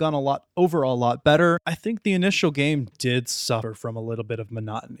think it would have gone a lot better. I think the initial game did suffer from a little bit of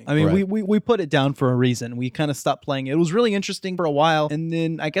monotony. I mean, Right. we put it down for a reason. We kind of stopped playing it. It was really interesting for a while, and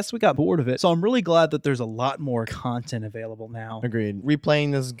then I guess we got bored of it. So I'm really glad that there's a lot more content available now. Agreed.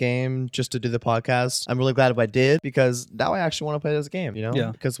 Replaying this game just to do the podcast, I'm really glad I did, because now I actually want to play this game,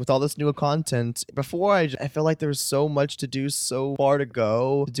 Yeah. Because with all this new content, before I felt like there was so much to do, so far to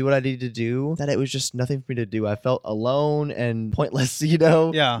go, to do what I needed to do, that it was just nothing for me to do. I felt alone and pointless,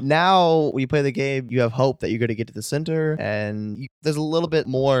 Yeah. Now, when you play the game, you have hope that you're going to get to the center, and there's a little bit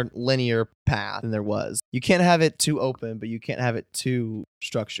more linear path than there was. You can't have it too open, but you can't have it too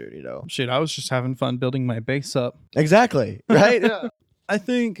structured, Shit, I was just having fun building my base up. Exactly, right? Yeah. I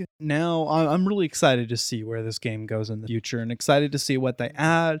think now I'm really excited to see where this game goes in the future, and excited to see what they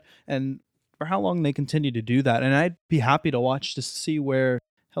add and for how long they continue to do that. And I'd be happy to watch to see where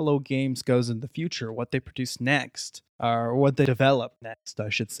Hello Games goes in the future, what they produce next, or what they develop next, I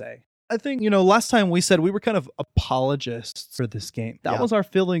should say. I think, last time we said we were kind of apologists for this game. That Yeah. was our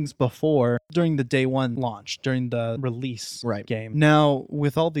feelings before, during the day one launch, during the release Right. game. Now,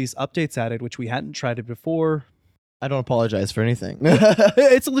 with all these updates added, which we hadn't tried it before, I don't apologize for anything.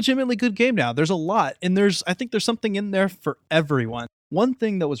 it's a legitimately good game now. There's a lot, and I think there's something in there for everyone. One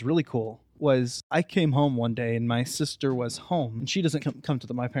thing that was really cool was I came home one day and my sister was home, and she doesn't come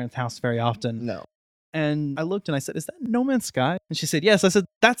to my parents' house very often. No. And I looked and I said, "Is that No Man's Sky?" And she said, "Yes." I said,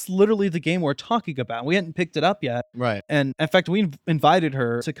 "That's literally the game we're talking about. We hadn't picked it up yet." Right. And in fact, we invited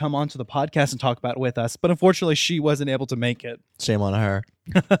her to come onto the podcast and talk about it with us, but unfortunately, she wasn't able to make it. Shame on her.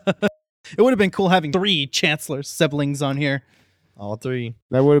 It would have been cool having 3 Chancellor siblings on here. All 3.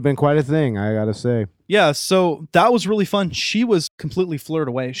 That would have been quite a thing, I gotta say. Yeah, so that was really fun. She was completely flirted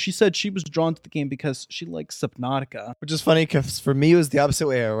away. She said she was drawn to the game because she likes Subnautica. Which is funny because for me, it was the opposite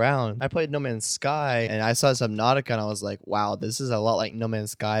way around. I played No Man's Sky and I saw Subnautica and I was like, wow, this is a lot like No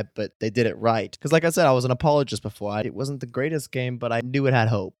Man's Sky, but they did it right. Because like I said, I was an apologist before. It wasn't the greatest game, but I knew it had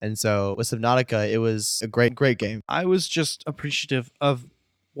hope. And so with Subnautica, it was a great game. I was just appreciative of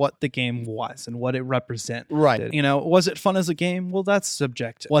what the game was and what it represented. Right. Was it fun as a game? Well, that's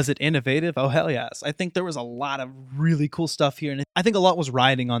subjective. Was it innovative? Oh, hell yes. I think there was a lot of really cool stuff here. And I think a lot was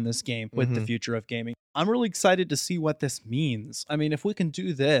riding on this game with the future of gaming. I'm really excited to see what this means. I mean, if we can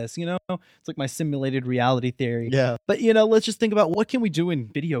do this, it's like my simulated reality theory. Yeah. But, let's just think about what can we do in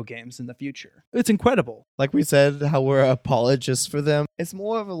video games in the future? It's incredible. Like we said, how we're apologists for them. It's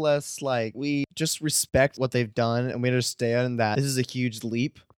more or less like we just respect what they've done and we understand that this is a huge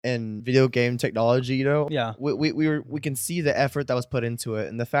leap in video game technology, Yeah. We can see the effort that was put into it,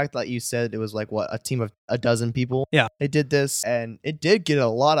 and the fact that you said it was like a team of a dozen people. Yeah. They did this and it did get a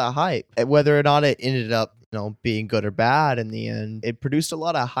lot of hype. And whether or not it ended up being good or bad in the end, it produced a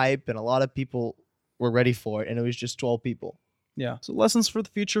lot of hype and a lot of people were ready for it, and it was just 12 people. Yeah. So lessons for the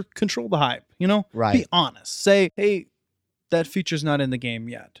future, control the hype, Right. Be honest. Say, hey, that feature's not in the game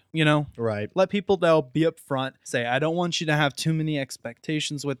yet, Right. Let people know, be upfront, say, I don't want you to have too many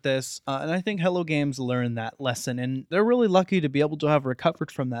expectations with this. And I think Hello Games learned that lesson, and they're really lucky to be able to have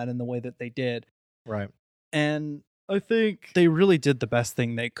recovered from that in the way that they did. Right. And I think they really did the best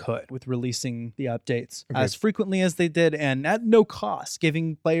thing they could with releasing the updates Agreed. as frequently as they did and at no cost,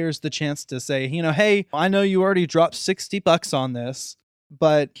 giving players the chance to say, hey, I know you already dropped $60 on this,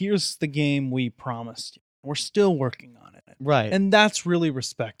 but here's the game we promised you. We're still working on it. Right. And that's really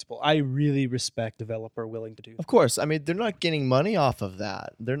respectable. I really respect developer willing to do Of course, I mean, they're not getting money off of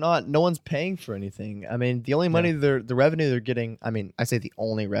that. No one's paying for anything. I mean, the only money the revenue they're getting, I mean, I say the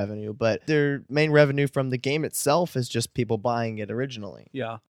only revenue, but their main revenue from the game itself is just people buying it originally.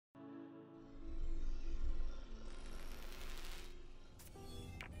 Yeah.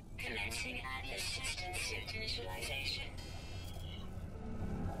 Commencing Atlas system suit initialization.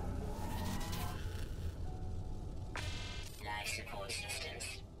 Life support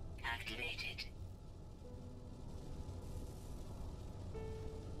systems activated.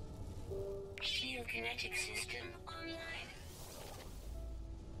 Shield kinetic system online.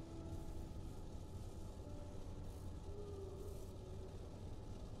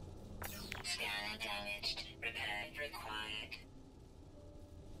 Scanner damaged. Repair required.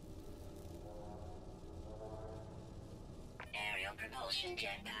 Aerial propulsion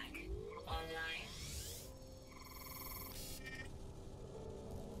jetpack online.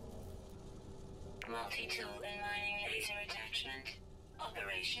 Multi-tool and mining laser attachment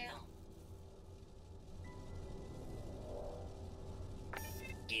operational.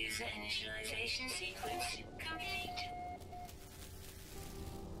 User initialization sequence complete.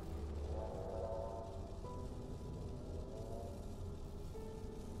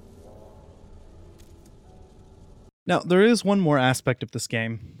 Now, there is one more aspect of this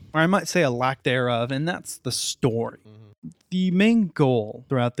game, or I might say a lack thereof, and that's the story. The main goal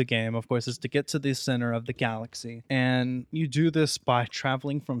throughout the game, of course, is to get to the center of the galaxy. And you do this by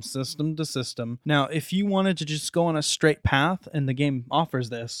traveling from system to system. Now, if you wanted to just go on a straight path, and the game offers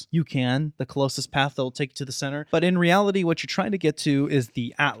this, you can. The closest path that will take you to the center. But in reality, what you're trying to get to is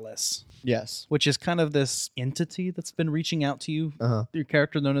the Atlas, Yes. which is kind of this entity that's been reaching out to you, Uh-huh. your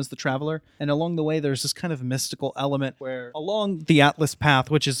character known as the Traveler. And along the way, there's this kind of mystical element where along the Atlas path,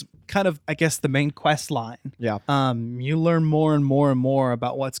 which is kind of, I guess, the main quest line, Yeah. you learn more and more and more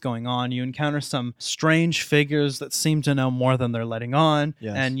about what's going on. You encounter some strange figures that seem to know more than they're letting on.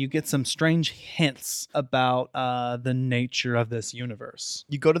 Yes. And you get some strange hints about the nature of this universe.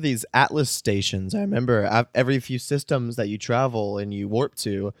 You go to these Atlas stations. I remember every few systems that you travel and you warp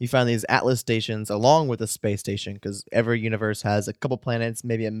to, you find these Atlas stations along with a space station, because every universe has a couple planets,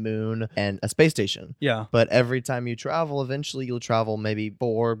 maybe a moon, and a space station. Yeah. But every time you travel, eventually you'll travel maybe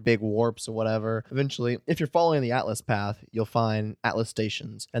 4 big warps or whatever. Eventually, if you're following the Atlas path, you'll find Atlas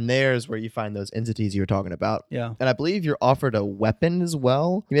stations. And there's where you find those entities you were talking about. Yeah. And I believe you're offered a weapon as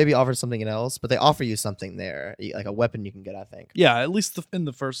well. You may be offered something else, but they offer you something there, like a weapon you can get, I think. Yeah, at least in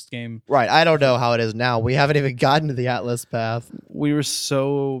the first game. Right. I don't know how it is now. We haven't even gotten to the Atlas path. We were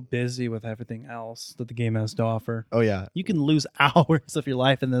so busy with everything else that the game has to offer. Oh, yeah. You can lose hours of your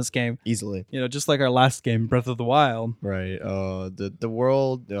life in this game. Easily. You know, just like our last game, Breath of the Wild. Right. Oh, the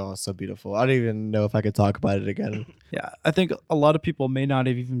world. Oh, so beautiful. I don't even know if I could talk about it again. Yeah, I think a lot of people may not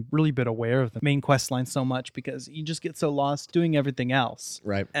have even really been aware of the main quest line so much because you just get so lost doing everything else.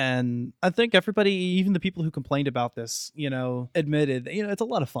 Right. And I think everybody, even the people who complained about this, admitted, it's a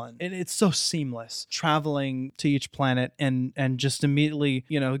lot of fun. And it's so seamless traveling to each planet and just immediately,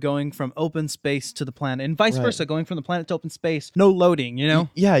 going from open space to the planet and vice Right. versa, going from the planet to open space, no loading,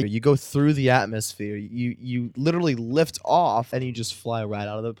 Yeah, you go through the atmosphere. You literally lift off and you just fly right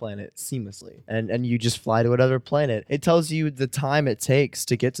out of the planet seamlessly. And you just fly to another planet. It tells you the time it takes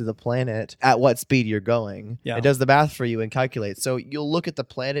to get to the planet at what speed you're going. Yeah. It does the math for you and calculates. So you'll look at the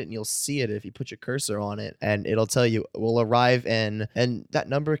planet and you'll see it if you put your cursor on it, and it'll tell you we'll arrive in, and that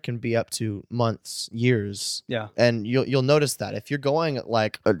number can be up to months, years. Yeah. And you'll notice that if you're going at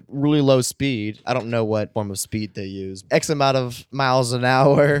like a really low speed, I don't know what form of speed they use, X amount of miles an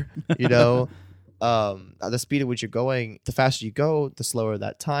hour, the speed at which you're going, the faster you go, the slower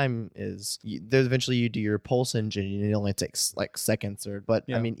that time is. There's eventually you do your pulse engine, and it only takes like seconds.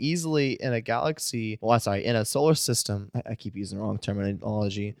 Yeah. I mean, easily in a galaxy, in a solar system. I keep using the wrong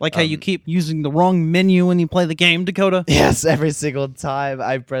terminology. Like how you keep using the wrong menu when you play the game, Dakota. Yes, every single time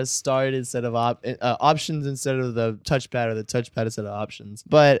I press start instead of options instead of the touchpad, or the touchpad instead of options.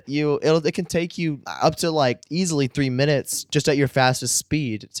 But it can take you up to like easily 3 minutes just at your fastest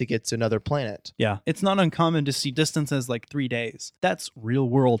speed to get to another planet. Yeah, it's not uncommon to see distances like 3 days. That's real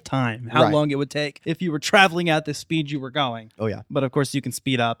world time. How Right. long it would take if you were traveling at the speed you were going. Oh yeah. But of course, you can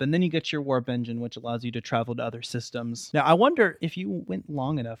speed up, and then you get your warp engine, which allows you to travel to other systems. Now, I wonder if you went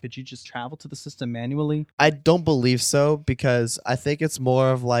long enough, could you just travel to the system manually? I don't believe so, because I think it's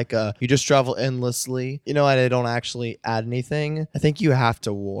more of like you just travel endlessly, and they don't actually add anything. I think you have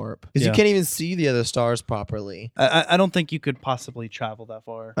to warp because Yeah. you can't even see the other stars properly. I don't think you could possibly travel that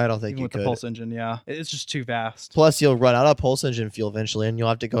far. I don't think Even you with could. the pulse engine, Yeah, it's just too vast. Plus, you'll run out of pulse engine fuel eventually, and you'll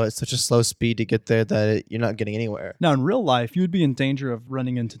have to go at such a slow speed to get there that you're not getting anywhere. Now, in real life, you would be in danger of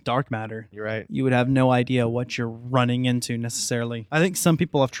running into dark matter. You're right. You would have no idea what you're running into necessarily. I think some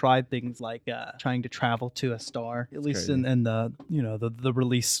people have tried things like trying to travel to a star, at least in the the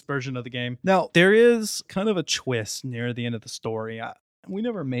release version of the game. Now, there is kind of a twist near the end of the story. We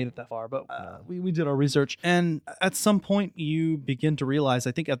never made it that far, but we did our research. And at some point, you begin to realize,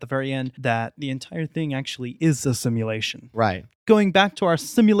 I think at the very end, that the entire thing actually is a simulation. Right. Going back to our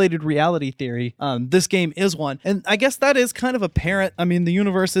simulated reality theory, this game is one. And I guess that is kind of apparent. I mean, the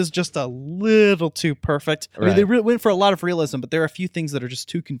universe is just a little too perfect. I mean, they went for a lot of realism, but there are a few things that are just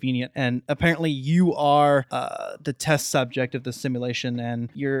too convenient. And apparently you are the test subject of the simulation, and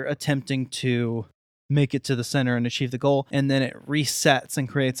you're attempting to make it to the center and achieve the goal, and then it resets and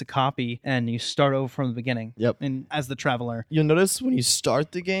creates a copy, and you start over from the beginning. Yep. And as the traveler, You'll notice when you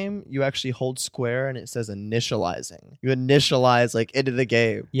start the game, you actually hold square and it says initializing. You initialize like into the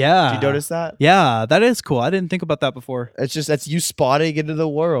game. yeah. Did you notice that? Yeah, that is cool. I didn't think about that before. That's you spotting into the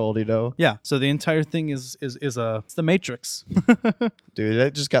world, you know? Yeah. So the entire thing is it's the Matrix. Dude,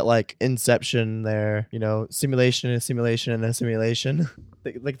 that just got like Inception there, you know, simulation and simulation and a simulation.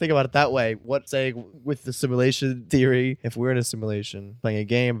 Think about it that way. What saying with the simulation theory, if we're in a simulation, playing a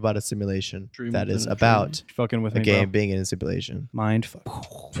game about a simulation that is about Fucking with a me, game bro. being in a simulation. Mind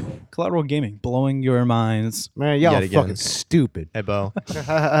fuck. Collateral Gaming, blowing your minds. Man, y'all Yet again. fucking stupid. Hey, Bo.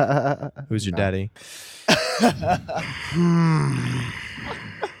 Who's your daddy?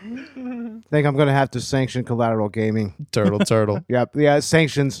 Think I'm gonna have to sanction Collateral Gaming. Turtle. Yep, yeah,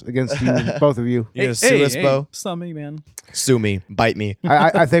 sanctions against you, both of you. You gonna sue us, Bo? Stop me, man. Sue me. Bite me.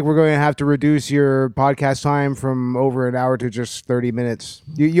 I think we're going to have to reduce your podcast time from over an hour to just 30 minutes.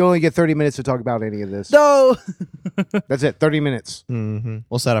 You only get 30 minutes to talk about any of this. No. That's it, 30 minutes. Mm-hmm.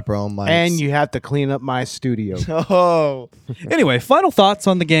 We'll set up our own mics. And you have to clean up my studio. Oh. Anyway, final thoughts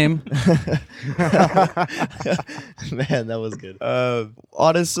on the game. Man, that was good.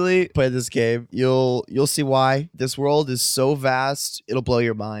 Honestly, play this game. You'll see why. This world is so vast, it'll blow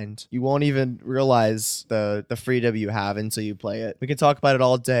your mind. You won't even realize the freedom you have until you play it. We can talk about it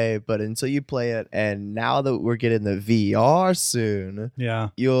all day, but until you play it, and now that we're getting the VR soon, Yeah.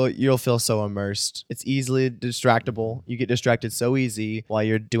 you'll feel so immersed. It's easily distractible. You get distracted so easy while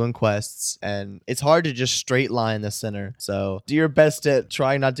you're doing quests, and it's hard to just straight line the center. So do your best at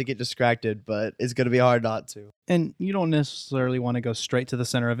trying not to get distracted, but it's gonna be hard not to. And you don't necessarily want to go straight to the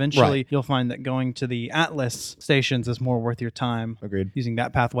center. Eventually, you'll find that going to the Atlas stations is more worth your time. Agreed. Using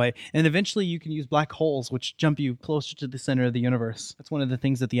that pathway. And eventually you can use black holes, which jump you closer to the center of the universe. That's one of the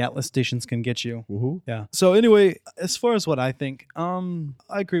things that the Atlas stations can get you. Woohoo. Yeah. So anyway, as far as what I think, I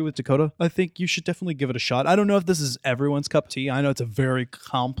agree with Dakota. I think you should definitely give it a shot. I don't know if this is everyone's cup of tea. I know it's a very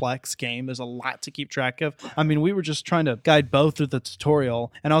complex game. There's a lot to keep track of. I mean, we were just trying to guide Bo through the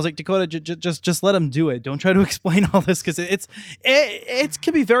tutorial, and I was like, Dakota, just let him do it. Don't try to explain all this, because it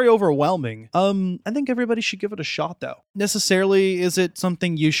can be very overwhelming. I think everybody should give it a shot, though. Necessarily, is it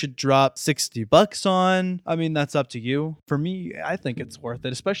something you should drop $60 on? I mean, that's up to you. For me, I think it's worth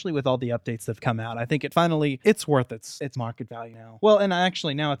it, especially with all the updates that have come out. I think it's worth its market value now. Well, and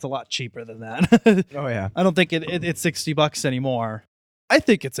actually now it's a lot cheaper than that. Oh yeah. I don't think it's $60 anymore. I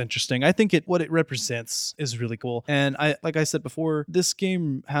think it's interesting. I think what it represents is really cool. And like I said before, this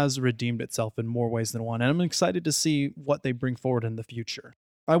game has redeemed itself in more ways than one. And I'm excited to see what they bring forward in the future.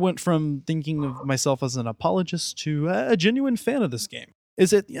 I went from thinking of myself as an apologist to a genuine fan of this game.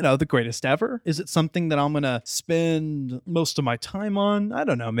 Is it, the greatest ever? Is it something that I'm going to spend most of my time on? I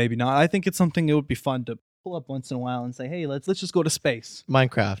don't know. Maybe not. I think it's something that would be fun to pull up once in a while and say, hey, let's just go to space.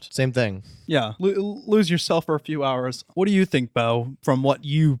 Minecraft, same thing. Yeah, lose yourself for a few hours. What do you think, Bo, from what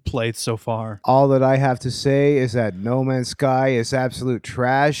you played so far? All that I have to say is that No Man's Sky is absolute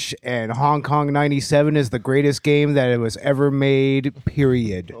trash, and Hong Kong 97 is the greatest game that it was ever made,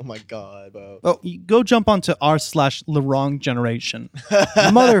 period. Oh my god, bro. Oh, you go jump onto r/the wrong generation.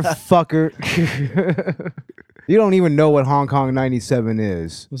 Motherfucker. You don't even know what Hong Kong 97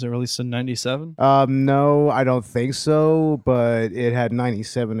 is. Was it released in 97? No, I don't think so, but it had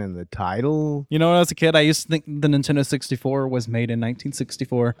 97 in the title. You know, when I was a kid, I used to think the Nintendo 64 was made in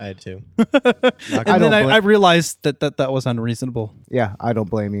 1964. I had to. And then I realized that was unreasonable. Yeah, I don't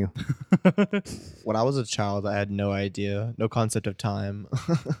blame you. When I was a child, I had no idea, no concept of time.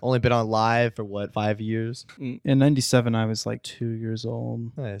 Only been on live for 5 years? In 97, I was like 2 years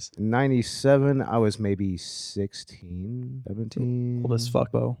old. Nice. In 97, I was maybe 16, 17. Old as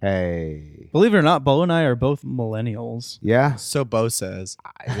fuck, Bo. Hey. Believe it or not, Bo and I are both millennials. Yeah. So Bo says.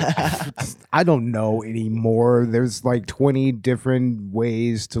 I don't know anymore. There's like 20 different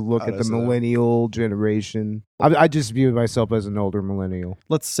ways to look at the Honestly. millennial generation. I just view myself as an older millennial.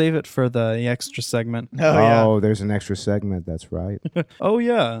 Let's save it for the extra segment. Oh, There's an extra segment. That's right. Oh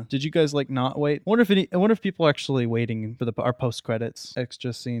yeah. Did you guys like not wait? I wonder if people are actually waiting for our post credits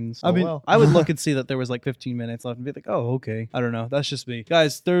extra scenes. I Oh, mean, well. I would look and see that there was like 15 minutes left and be like, oh okay. I don't know. That's just me,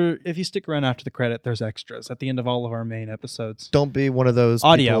 guys. If you stick around after the credit, there's extras at the end of all of our main episodes. Don't be one of those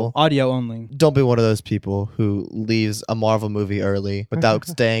Audio people. only. Don't be one of those people who leaves a Marvel movie early without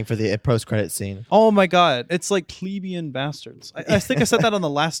staying for the post-credit scene. Oh my god, it's like plebeian bastards. I think I said that on the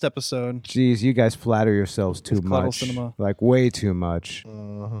last episode. Jeez, you guys flatter yourselves too It's Collateral much. Cinema. Like way too much.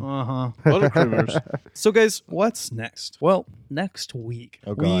 Uh-huh. Buttercreamers. So guys, what's next? Well, next week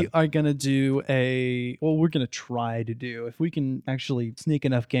Oh, we God. are gonna do we're gonna try to do, if we can actually sneak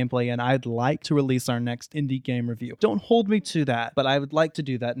enough gameplay in, I'd like to release our next indie game review. Don't hold me to that, but I would like to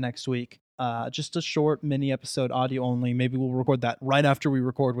do that next week. Just a short mini episode, audio only. Maybe we'll record that right after we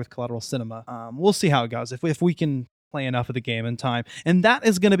record with Collateral Cinema. We'll see how it goes. If we can play enough of the game in time, and that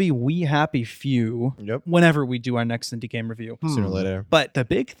is going to be We Happy Few. Yep. Whenever we do our next indie game review. Sooner or later. But the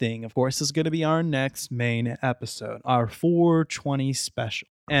big thing, of course, is going to be our next main episode, our 420 special.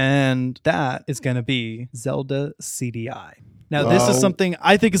 And that is going to be Zelda CDI. Now, this is Wow. something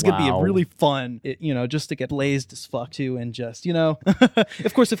I think is going to be a Wow. really fun, just to get blazed as fuck to, and just,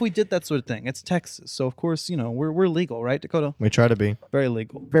 of course, if we did that sort of thing, it's Texas. So, of course, we're legal, right, Dakota? We try to be. Very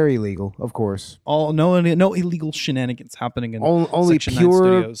legal. Very legal, of course. No illegal shenanigans happening in Only Section 9 pure,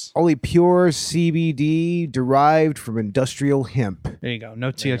 studios. only pure CBD derived from industrial hemp. There you go.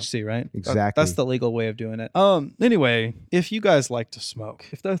 No THC, right? Exactly. That's the legal way of doing it. Anyway, if you guys like to smoke,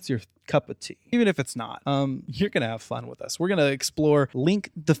 if that's your cup of tea, even if it's not, you're gonna have fun with us. We're gonna explore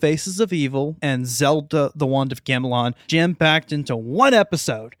Link: The Faces of Evil and Zelda: The Wand of Gamelon, jam-packed into one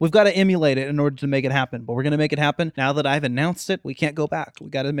episode. We've got to emulate it in order to make it happen, but we're gonna make it happen. Now that I've announced it, we can't go back. We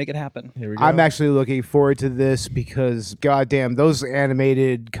got to make it happen. Here we go. I'm actually looking forward to this because, goddamn, those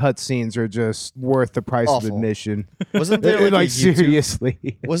animated cutscenes are just worth the price of Awful. admission. Wasn't there like, Like, a YouTube,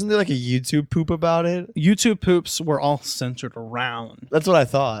 seriously. wasn't there like a YouTube poop about it? YouTube poops were all centered around. That's what I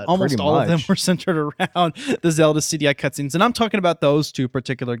thought. Almost Pretty all of them much. were centered around the Zelda CDI cutscenes. And I'm talking about those two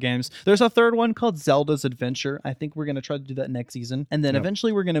particular games. There's a third one called Zelda's Adventure. I think we're going to try to do that next season. And then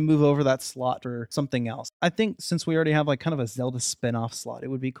eventually we're going to move over that slot for something else. I think since we already have like kind of a Zelda spin-off slot, it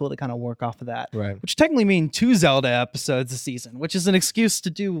would be cool to kind of work off of that. Right. Which technically means 2 Zelda episodes a season, which is an excuse to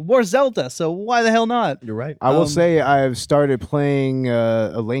do more Zelda. So why the hell not? You're right. I will say I've started playing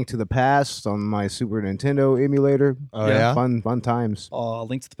A Link to the Past on my Super Nintendo emulator. Oh, yeah? Fun times.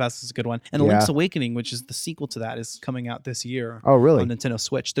 Link to the Past is a good one. And Yeah. Link's Awakening, which is the sequel to that, is coming out this year. Oh, really? On Nintendo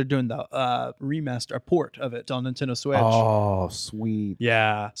Switch. They're doing the remaster, a port of it on Nintendo Switch. Oh, sweet.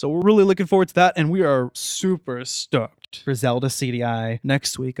 Yeah. So we're really looking forward to that, and we are super stoked for Zelda CDI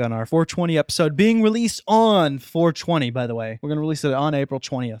next week on our 420 episode, being released on 420, by the way. We're going to release it on April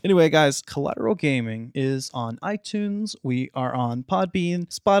 20th. Anyway, guys, Collateral Gaming is on iTunes. We are on Podbean,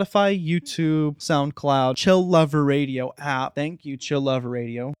 Spotify, YouTube, SoundCloud, Chill Lover Radio app. Thank you, Chill Lover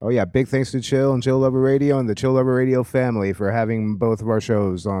Radio. Oh, yeah. Big thanks to Chill and Chill Lover Radio and the Chill Lover Radio family for having both of our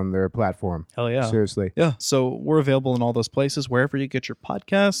shows on their platform. Hell yeah. Seriously. Yeah, so we're available in all those places, wherever you get your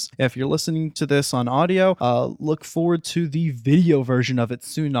podcasts. If you're listening to this on audio, look forward to the video version of it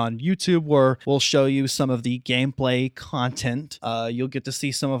soon on YouTube, where we'll show you some of the gameplay content. You'll get to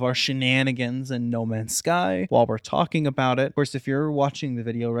see some of our shenanigans in No Man's Sky while we're talking about it. Of course, if you're watching the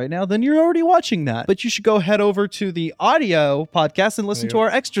video right now, then you're already watching that. But you should go head over to the audio podcast and listen to our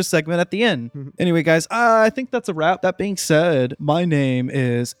extra segment at the end. Anyway, guys, I think that's a wrap. That being said, my name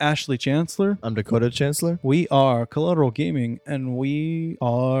is Ashley Chancellor. I'm Dakota Chancellor. We are Collateral Gaming, and we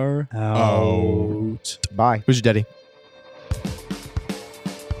are out. Bye. Who's your daddy?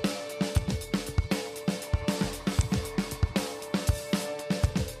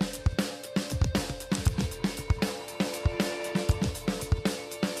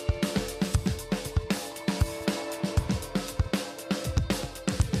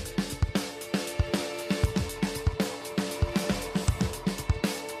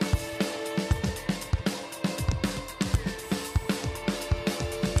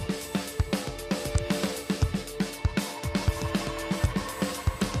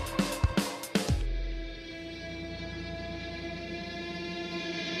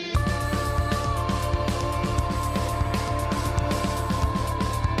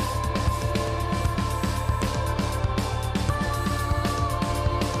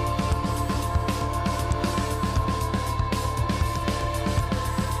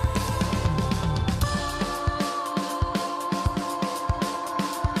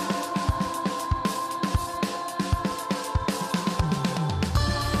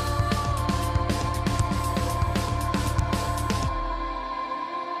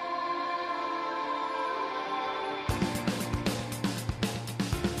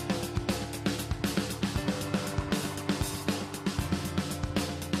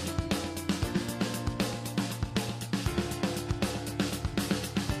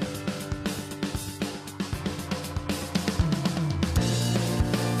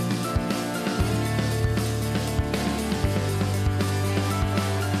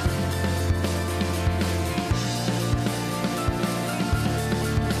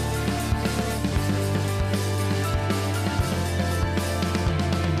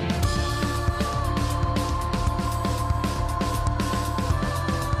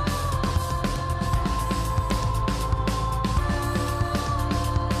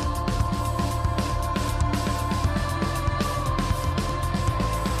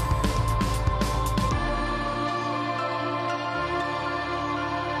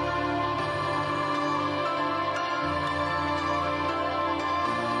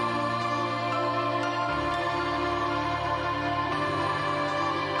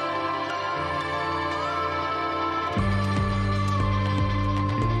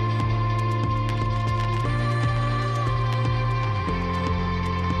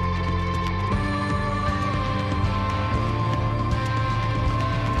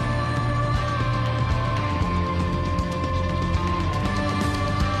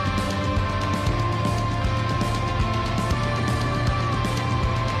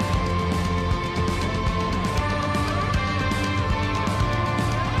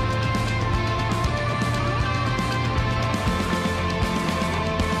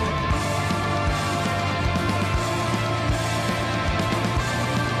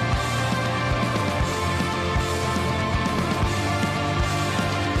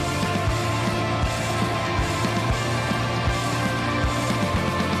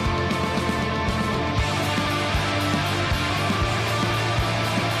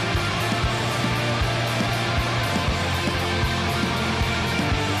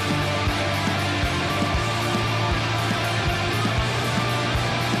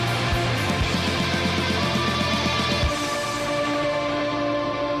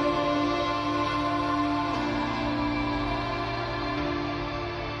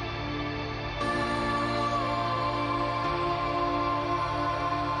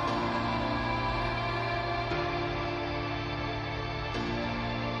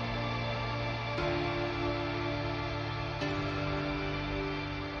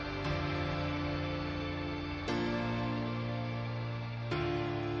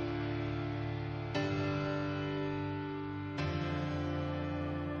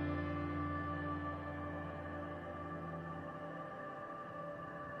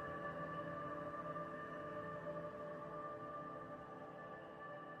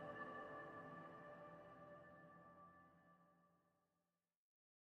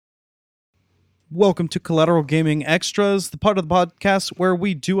 Welcome to Collateral Gaming Extras, the part of the podcast where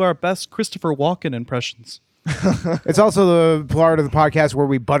we do our best Christopher Walken impressions. It's also the part of the podcast where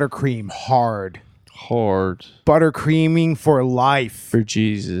we buttercream hard. Hard Buttercreaming for life. for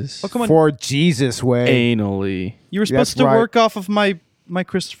Jesus. Oh, come on. For Jesus way. Anally. You were supposed That's to right. work off of my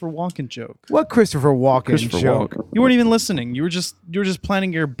Christopher Walken joke. What Christopher Walken Christopher joke? Walken. You weren't even listening. You were just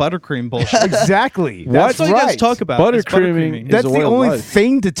planning your buttercream bullshit. Exactly. That's all you guys right. talk about. is Buttercreaming. That's is a the way of only life.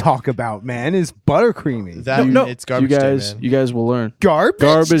 thing to talk about, man, is buttercreaming. That No, it's You garbage day, guys, man. you guys will learn.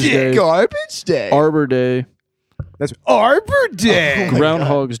 Garbage Day. Garbage day. Arbor Day. That's Arbor Day.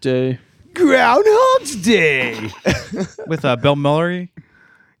 Groundhog's Day. Groundhog's Day. With Bill Murray.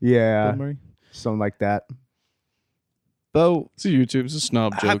 Yeah, Bill Murray. something like that. Bo, It's a YouTube. It's a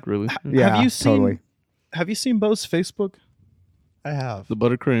snob joke, really. Yeah, have you seen totally. Have you seen Bo's Facebook? I have. The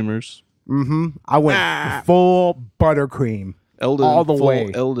Buttercreamers. Mm-hmm. I went full buttercream. Eldon. All the full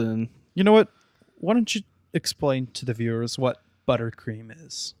way. Eldon. You know what? Why don't you explain to the viewers what buttercream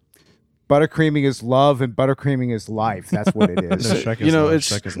is? Buttercreaming is love, and buttercreaming is life. That's what it is. No, Shrek is You know, love. it's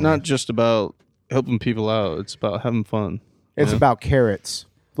Shrek is not love. just about helping people out. It's about having fun. It's Yeah. about carrots.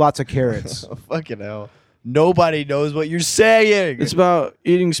 Lots of carrots. Oh, fucking hell. Nobody knows what you're saying. It's about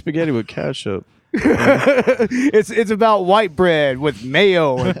eating spaghetti with ketchup. it's about white bread with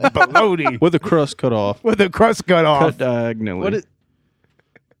mayo and bologna With the crust cut off. with the crust cut Cut off. diagonally. What is,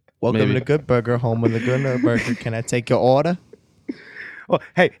 Welcome maybe. to Good Burger, home of the Good Burger. Can I take your order? Oh,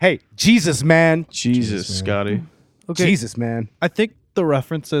 hey, Jesus, man. Jesus, man. Scotty. okay, Jesus, man. I think the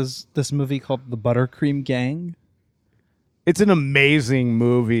reference is this movie called The Buttercream Gang. It's an amazing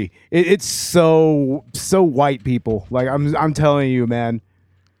movie. It's so white people. Like I'm telling you, man.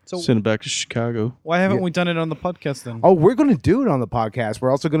 So Send it back to Chicago. why haven't we done it on the podcast then? Oh, we're gonna do it on the podcast. We're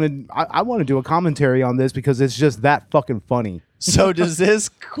also gonna. I want to do a commentary on this because it's just that fucking funny. So does this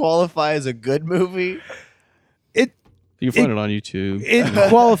qualify as a good movie? You can find it on YouTube. It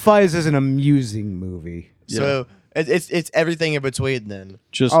qualifies as an amusing movie. So it's everything in between then.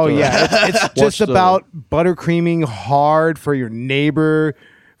 Just Oh yeah, it's watch just the- about buttercreaming hard for your neighbor,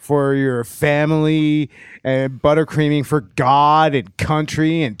 for your family, and buttercreaming for God and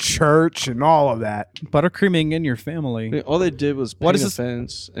country and church and all of that. Buttercreaming in your family. All they did was What paint is a this-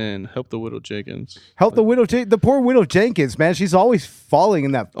 fence and help the widow Jenkins. Help the widow, the poor widow Jenkins, man. She's always falling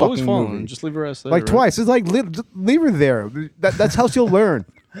in that fucking Always falling. movie. Just leave her ass there. Like right? twice. It's like leave her there. That's how she'll learn.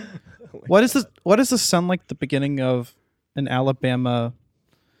 What is this? What does this sound like? The beginning of an Alabama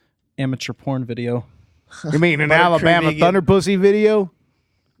amateur porn video. You mean an Buttercreaming Alabama it. Thunder Pussy video?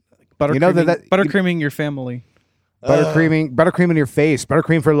 Buttercreaming, You know that- buttercreaming your family. Buttercream in your face.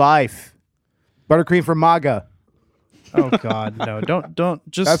 Buttercream for life. Buttercream for MAGA. Oh God, no!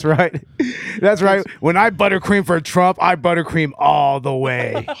 Don't just. That's right. That's right. When I buttercream for Trump, I buttercream all the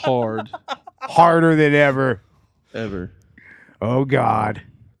way. Hard. Harder than ever. Ever. Oh God.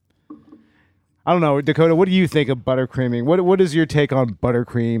 I don't know, Dakota. What do you think of buttercreaming? What is your take on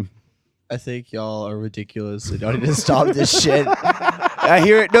buttercream? I think y'all are ridiculous. So y'all need to stop this shit. I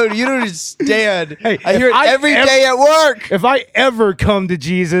hear it. No, you don't understand. Hey, I hear if it I every ever- day at work. If I ever come to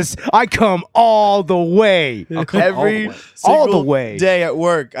Jesus, I come all the way. Every all the single way. day at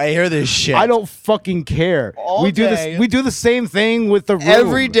work, I hear this shit. I don't fucking care. All we do day. this. We do the same thing with the room.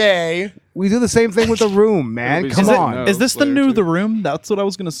 every day. We do the same thing with the room, man. Is Come it- on. no. Is this the Player new two. The Room? That's what I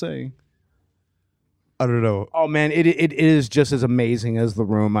was gonna say. I don't know. Oh man, it is just as amazing as the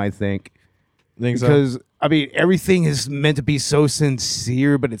room, I think. Think so? Because I mean, everything is meant to be so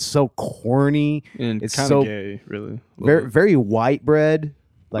sincere, but it's so corny. And It's kind so of gay, really. very very white bread.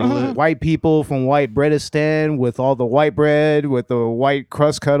 Like white people from white breadistan with all the white bread with the white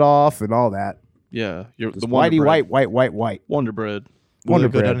crust cut off and all that. Yeah. You're It's the Wonder whitey Bread. white. Wonder Bread. Will Wonder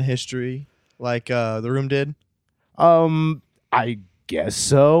it go Bread. down in history like the room did? I guess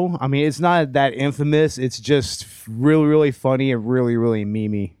so. I mean, it's not that infamous. It's just really really funny and really really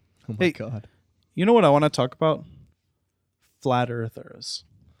memey. Oh my Hey, god. You know what I want to talk about? Flat Earthers.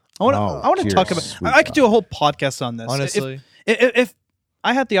 I want to. Oh, I want to dear talk about. sweet I could do a whole podcast on this. Honestly. If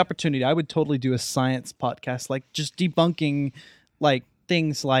I had the opportunity, I would totally do a science podcast, like just debunking, like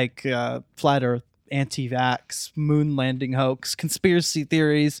things like flat Earth, anti-vax, moon landing hoax, conspiracy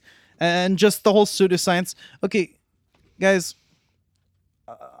theories, and just the whole pseudoscience. Okay, guys.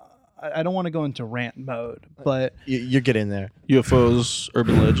 I don't want to go into rant mode, but You're getting there. UFOs,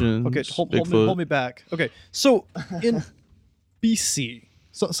 urban legends. okay, hold Bigfoot. me back. Okay, so in BC,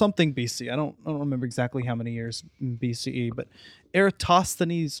 something BC. I don't remember exactly how many years in BCE, but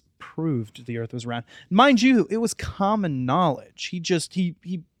Eratosthenes proved the Earth was round. Mind you, it was common knowledge.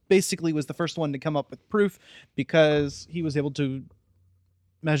 He basically was the first one to come up with proof because he was able to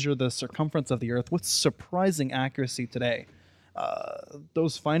measure the circumference of the Earth with surprising accuracy today.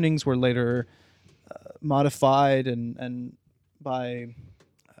 Those findings were later modified and by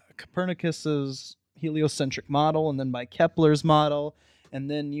Copernicus's heliocentric model, and then by Kepler's model, and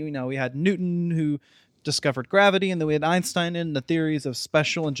then we had Newton, who discovered gravity, and then we had Einstein and the theories of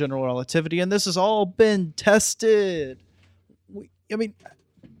special and general relativity, and this has all been tested.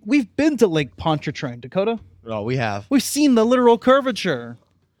 We've been to Lake Pontchartrain, Dakota. Oh, we have. We've seen the literal curvature.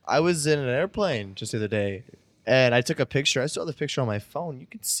 I was in an airplane just the other day, and I took a picture. I saw the picture on my phone. You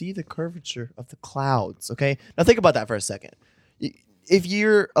could see the curvature of the clouds, okay? Now think about that for a second. If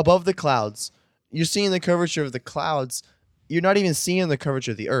you're above the clouds, you're seeing the curvature of the clouds. You're not even seeing the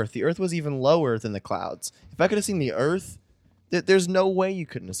curvature of the Earth. The Earth was even lower than the clouds. If I could have seen the Earth, there's no way you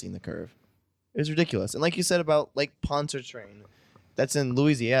couldn't have seen the curve. It was ridiculous. And like you said about Lake Pontchartrain, that's in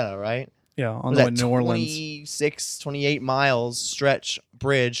Louisiana, right? Yeah, on Was the that way to New Orleans. 26, 28 miles stretch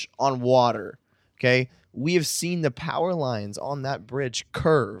bridge on water. Okay. We have seen the power lines on that bridge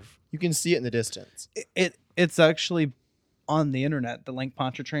curve. You can see it in the distance. It's actually on the internet, the Lake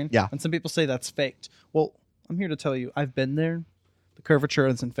Pontchartrain. Yeah. And some people say that's faked. Well, I'm here to tell you, I've been there. The curvature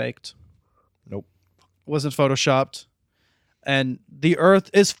isn't faked. Nope. Wasn't photoshopped. And the Earth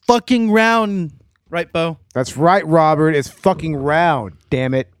is fucking round. Right, Bo? That's right, Robert. It's fucking round.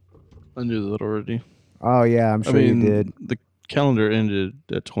 Damn it. I knew that already. Oh yeah, I'm sure you did. The calendar ended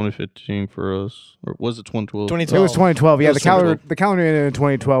at 2015 for us, or was it 2012? 2012. It was 2012. Yeah, It was the calendar 2012. the calendar ended in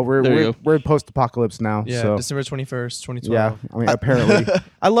 2012. There you We're go. we're post-apocalypse now. Yeah, so December 21st, 2012. yeah. I mean, apparently.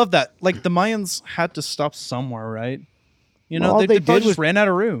 I love that. Like, the Mayans had to stop somewhere, right? Well, all they they probably did just was- ran out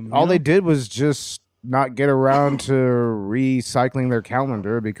of room. All they did was just not get around to recycling their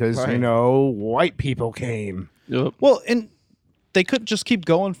calendar because Right. white people came. Yep. Well, and they couldn't just keep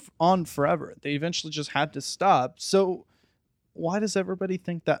going on forever. They eventually just had to stop. So why does everybody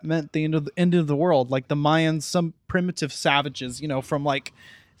think that meant the end of the world? Like the Mayans, some primitive savages, from like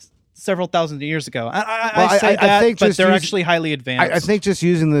several thousand years ago. I say that, think but just they're use- actually highly advanced. I think just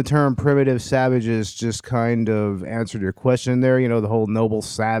using the term primitive savages just kind of answered your question there. The whole noble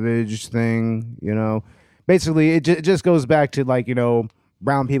savage thing. Basically, it just goes back to like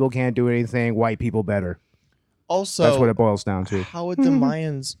brown people can't do anything, white people better. Also, That's what it boils down to. how would the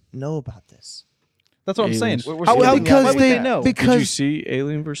Mayans know about this? That's what I'm saying. Aliens. We're How still would because they they- know? Did you Because see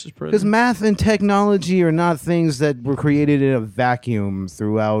Alien versus because Predator? math and technology are not things that were created in a vacuum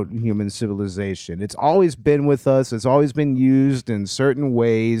throughout human civilization. It's always been with us. It's always been used in certain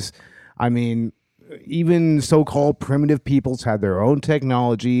ways. I mean, even so-called primitive peoples had their own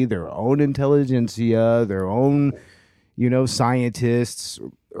technology, their own intelligentsia, their own, scientists,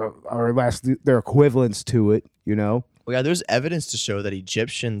 or at least their equivalents to it. Well, yeah, there's evidence to show that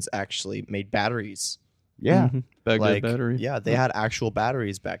Egyptians actually made batteries. Yeah. Mhm. Baghdad battery. Yeah, they had actual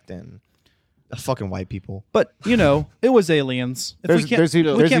batteries back then. Fucking white people. But, it was aliens. If we can't,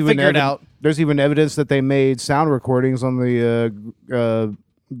 we can't figure it out. There's even evidence that they made sound recordings on the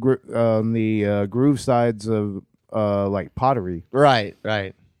groove sides of like pottery. Right.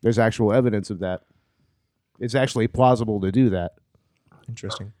 There's actual evidence of that. It's actually plausible to do that.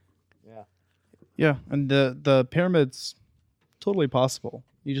 Interesting. Yeah, and the pyramids, totally possible.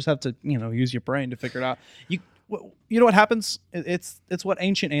 You just have to, use your brain to figure it out. You know what happens? It's what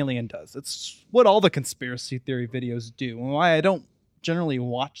Ancient Alien does. It's what all the conspiracy theory videos do, and why I don't generally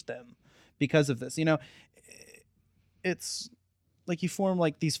watch them because of this. It's like you form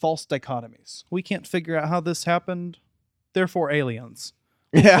like these false dichotomies. We can't figure out how this happened, therefore aliens.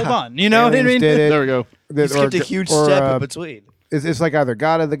 Yeah. Hold on, you know what I Aliens mean? did it. There we go. You skipped a huge step in between. It's like either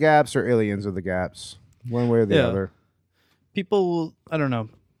God of the Gaps or Aliens of the Gaps, one way or the Yeah. other. People, I don't know.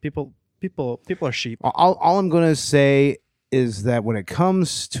 People are sheep. All I'm going to say is that when it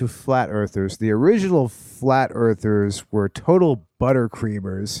comes to flat earthers, the original flat earthers were total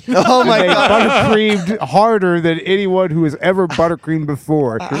buttercreamers. Oh my They god. buttercreamed harder than anyone who has ever buttercreamed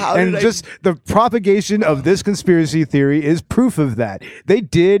before. How And did I- just the propagation of this conspiracy theory is proof of that. They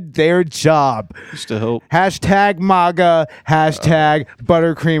did their job. Just to help. Hashtag MAGA, hashtag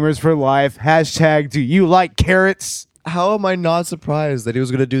buttercreamers for life, hashtag do you like carrots? How am I not surprised that he was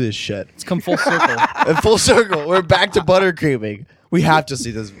going to do this shit? It's come full circle. In full circle, we're back to buttercreaming. We have to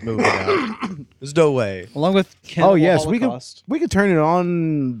see this movie now. There's no way. Along with Oh Cannibal yes, Holocaust. we could turn it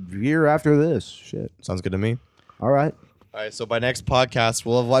on year after this. Shit. Sounds good to me. All right. All right, so by next podcast,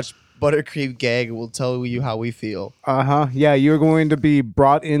 we'll have watched Buttercream Gang and we'll tell you how we feel. Uh-huh. Yeah, you're going to be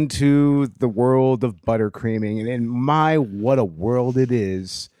brought into the world of buttercreaming. And my, what a world it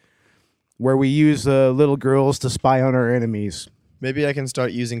is. Where we use little girls to spy on our enemies. Maybe I can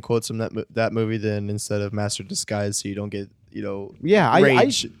start using quotes from that movie then instead of Master Disguise so you don't get Yeah,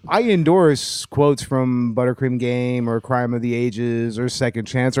 rage. I endorse quotes from Buttercream Game or Crime of the Ages or Second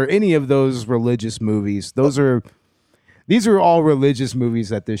Chance or any of those religious movies. These are all religious movies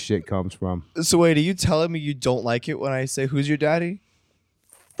that this shit comes from. So wait, are you telling me you don't like it when I say who's your daddy?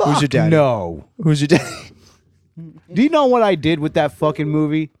 Who's your daddy? No. Who's your daddy? Do you know what I did with that fucking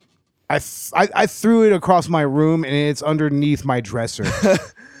movie? I threw it across my room and it's underneath my dresser.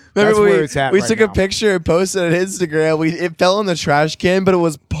 That's where it's at we right took now. a picture and posted it on Instagram. It fell in the trash can, but it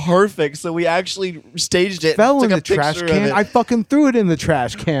was perfect. So we actually staged it. Fell in took a the trash picture of can. it. I fucking threw it in the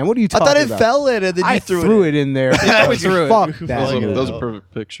trash can. What are you I talking thought it about? fell in, and then I you threw it in there. Yeah, we threw it. Fuck We that. Well, That you was a know.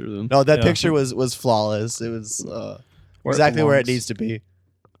 perfect picture then. No, that Yeah. picture was flawless. It was Where it exactly where it belongs. needs to be.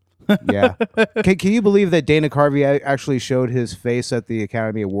 Yeah. Can you believe that Dana Carvey actually showed his face at the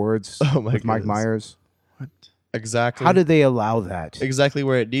Academy Awards Oh my with Mike goodness. Myers? Exactly. How did they allow that? exactly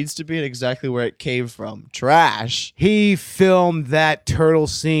where it needs to be and exactly where it came from? Trash. He filmed that turtle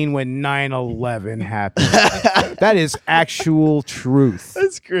scene when 9/11 happened. That is actual truth.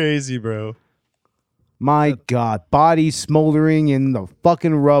 That's crazy, bro. My God, body smoldering in the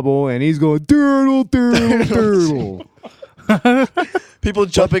fucking rubble, and he's going turtle, turtle, turtle. People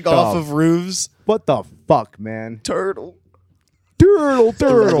jumping the- off of roofs. What the fuck, man? Turtle. Turtle,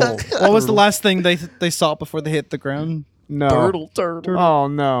 turtle. What was the last thing they saw before they hit the ground? No. Turtle. Oh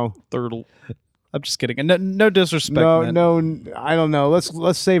no. Turtle. I'm just kidding. No disrespect. No, man. no, I don't know.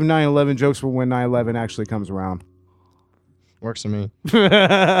 Let's save 9/11 jokes for when 9/11 actually comes around. Works for me.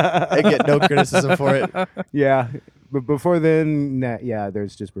 I get no criticism for it. Yeah, but before then, yeah,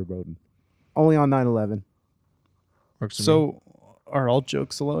 there's just verboten. Only on 9/11. Works for me. So, are all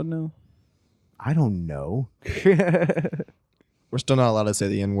jokes allowed now? I don't know. We're still not allowed to say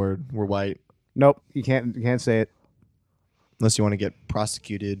the N word. We're white. Nope, you can't say it. Unless you want to get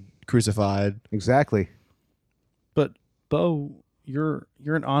prosecuted, crucified. Exactly. But Bo, you're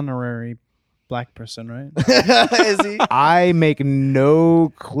an honorary black person, right? Is he? I make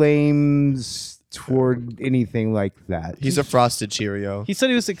no claims toward anything like that. He's a frosted Cheerio. He said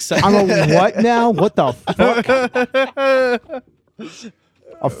he was excited. I'm a what now? What the fuck?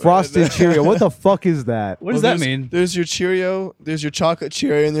 A frosted Cheerio. What the fuck is that? What does that there's- mean? There's your Cheerio, there's your chocolate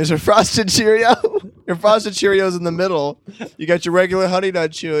Cheerio, and there's your frosted Cheerio. Your frosted Cheerio's in the middle. You got your regular honey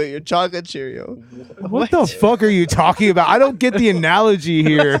nut Cheerio, your chocolate Cheerio. What the fuck are you talking about? I don't get the analogy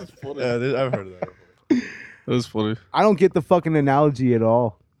here. Yeah, I've heard of that. That was funny. I don't get the fucking analogy at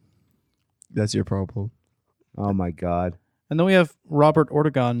all. That's your problem. Oh my god. And then we have Robert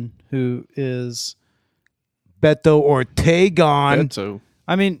Ortegon, who is, Beto Ortegon. Beto.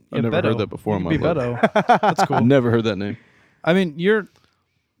 I mean, I've never heard that before in You could my be life. Beto. That's cool. Never heard that name. I mean, you're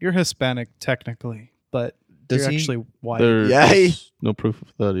Hispanic technically, but Does you're he? actually white. There's Yeah. no proof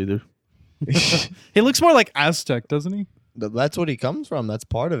of that either. He looks more like Aztec, doesn't he? That's what he comes from. That's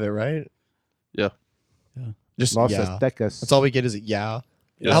part of it, right? Yeah. Just Los yeah. Aztecas. That's all we get is yeah.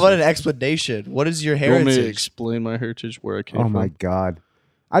 Yes, How about sir. an explanation? What is your You want me to heritage? explain my heritage, where I came Oh from? my god.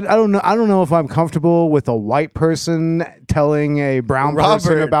 I don't know. I don't know if I'm comfortable with a white person telling a brown person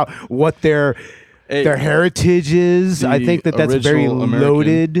Robert. about what their Hey, heritage is. the I think that's very original American-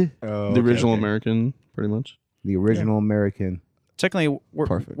 loaded. Oh, the original American, pretty much. The original American. Technically,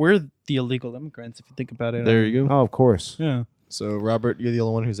 Perfect. we're the illegal immigrants, if you think about it. There you go. Oh, of course. Yeah. So Robert, you're the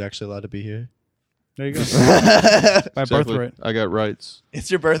only one who's actually allowed to be here. There you go. By Exactly. birthright. I got rights.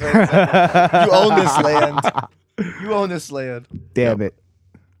 It's your birthday. You own this land. You own this land. Damn it.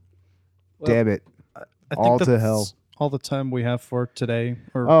 Well, Damn it. I think All to that's hell. all the time we have for today,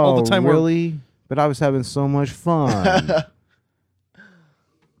 or Oh, all the time really? But I was having so much fun.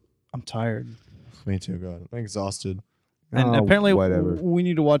 I'm tired. Me too, God. I'm exhausted. And Oh, apparently, whatever. we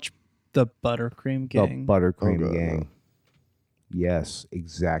need to watch the Buttercream Gang. The Buttercream Oh, God, Gang. Yes,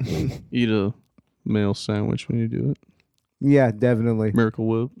 exactly. Eat a male sandwich when you do it. Yeah, definitely. Miracle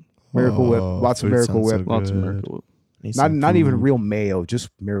Whip. Miracle Whip. Oh, Lots of food Miracle sounds so Whip. good. Lots of Miracle Whip. Need Not some not even food. real mayo, just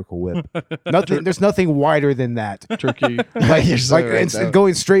Miracle Whip. Nothing. There's nothing wider than that. Turkey. Like, You're so like right, it's though.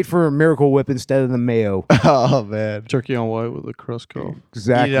 going straight for a Miracle Whip instead of the mayo. Oh man. Turkey on white with a crust off.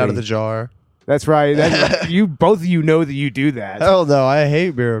 Exactly. Eat it out of the jar. That's right. You both of you know that you do that. Hell no, I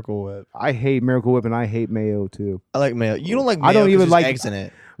hate Miracle Whip. I hate Miracle Whip and I hate mayo too. I like mayo. You don't like mayo. I don't 'cause even there's like- eggs in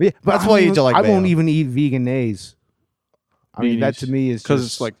it. Yeah, but That's I why don't you even- don't like I won't mayo. even eat veganese. I mean, that Veganies. to me is Because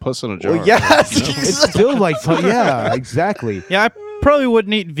just- it's like puss in a jar. Well, yes. it's still like yeah, exactly. Yeah, I probably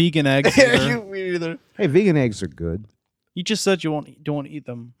wouldn't eat vegan eggs. either. you, me neither. Hey, vegan eggs are good. You just said you don't want to eat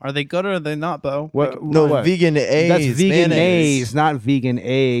them. Are they good or are they not, Bo? What? No, what? vegan eggs. That's vegan mayonnaise. A's, not vegan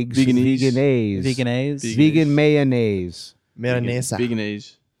eggs. Veganese. Vegan A's. Vegan A's? Vegan- Vegan mayonnaise. Mayonnaise.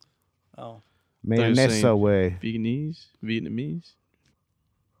 Veganese. Oh. Man, They're that's saying so way. Vietnamese.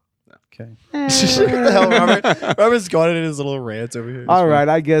 Okay. What the hell, Robert? Robert's gone in his little rants over here. All right,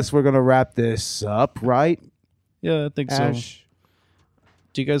 I guess we're gonna wrap this up, right? Yeah, I think so. Ash?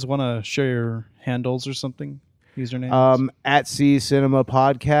 Do you guys want to share your handles or something? Usernames? At C Cinema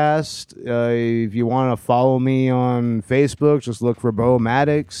Podcast. If you want to follow me on Facebook, just look for Bo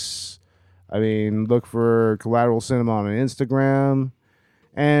Maddox. I mean, look for Collateral Cinema on Instagram.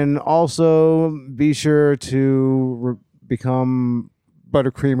 And also be sure to become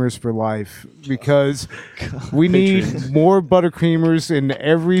buttercreamers for life, because we need more buttercreamers in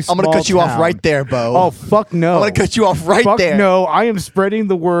every small I'm gonna cut you off town. right there, Bo. Oh, fuck no. I'm gonna cut you off right Fuck there. no. I am spreading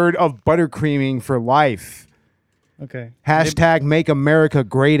the word of buttercreaming for life. Okay. Hashtag make America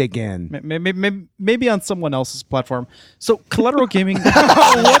great again. Maybe on someone else's platform. So Collateral Gaming. What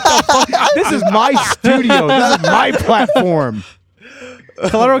the fuck? This is my studio. This is my platform.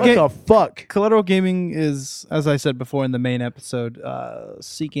 Collateral What the fuck? Collateral Gaming is, as I said before in the main episode,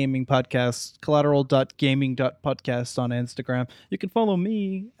 C Gaming Podcast, collateral.gaming.podcast on Instagram. You can follow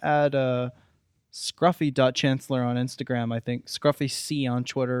me at scruffy.chancellor on Instagram, I think. Scruffy C on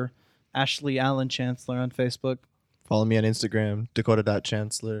Twitter. Ashley Allen Chancellor on Facebook. Follow me on Instagram,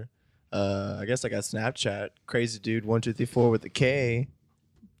 Dakota.Chancellor. I guess I got Snapchat, Crazy Dude 1234 with a K.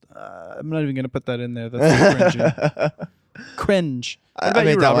 I'm not even going to put that in there. That's so cringy. Cringe. What I about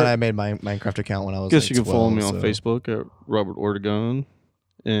made you, that Robert? one. I made my Minecraft account when I was Guess like you can follow 12, me on so- Facebook at Robert Ortegon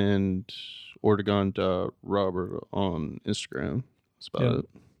and Ortegon.Robert on Instagram. That's about Yeah. it.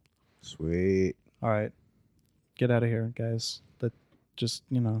 Sweet. All right. Get out of here, guys. That just,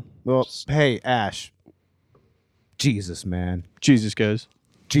 Well, Just- hey, Ash. Jesus, man. Jesus, guys.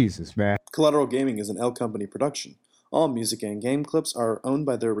 Jesus, man. Collateral Gaming is an L Company production. All music and game clips are owned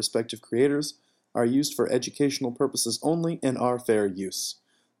by their respective creators, are used for educational purposes only, and are fair use.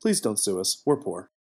 Please don't sue us. We're poor.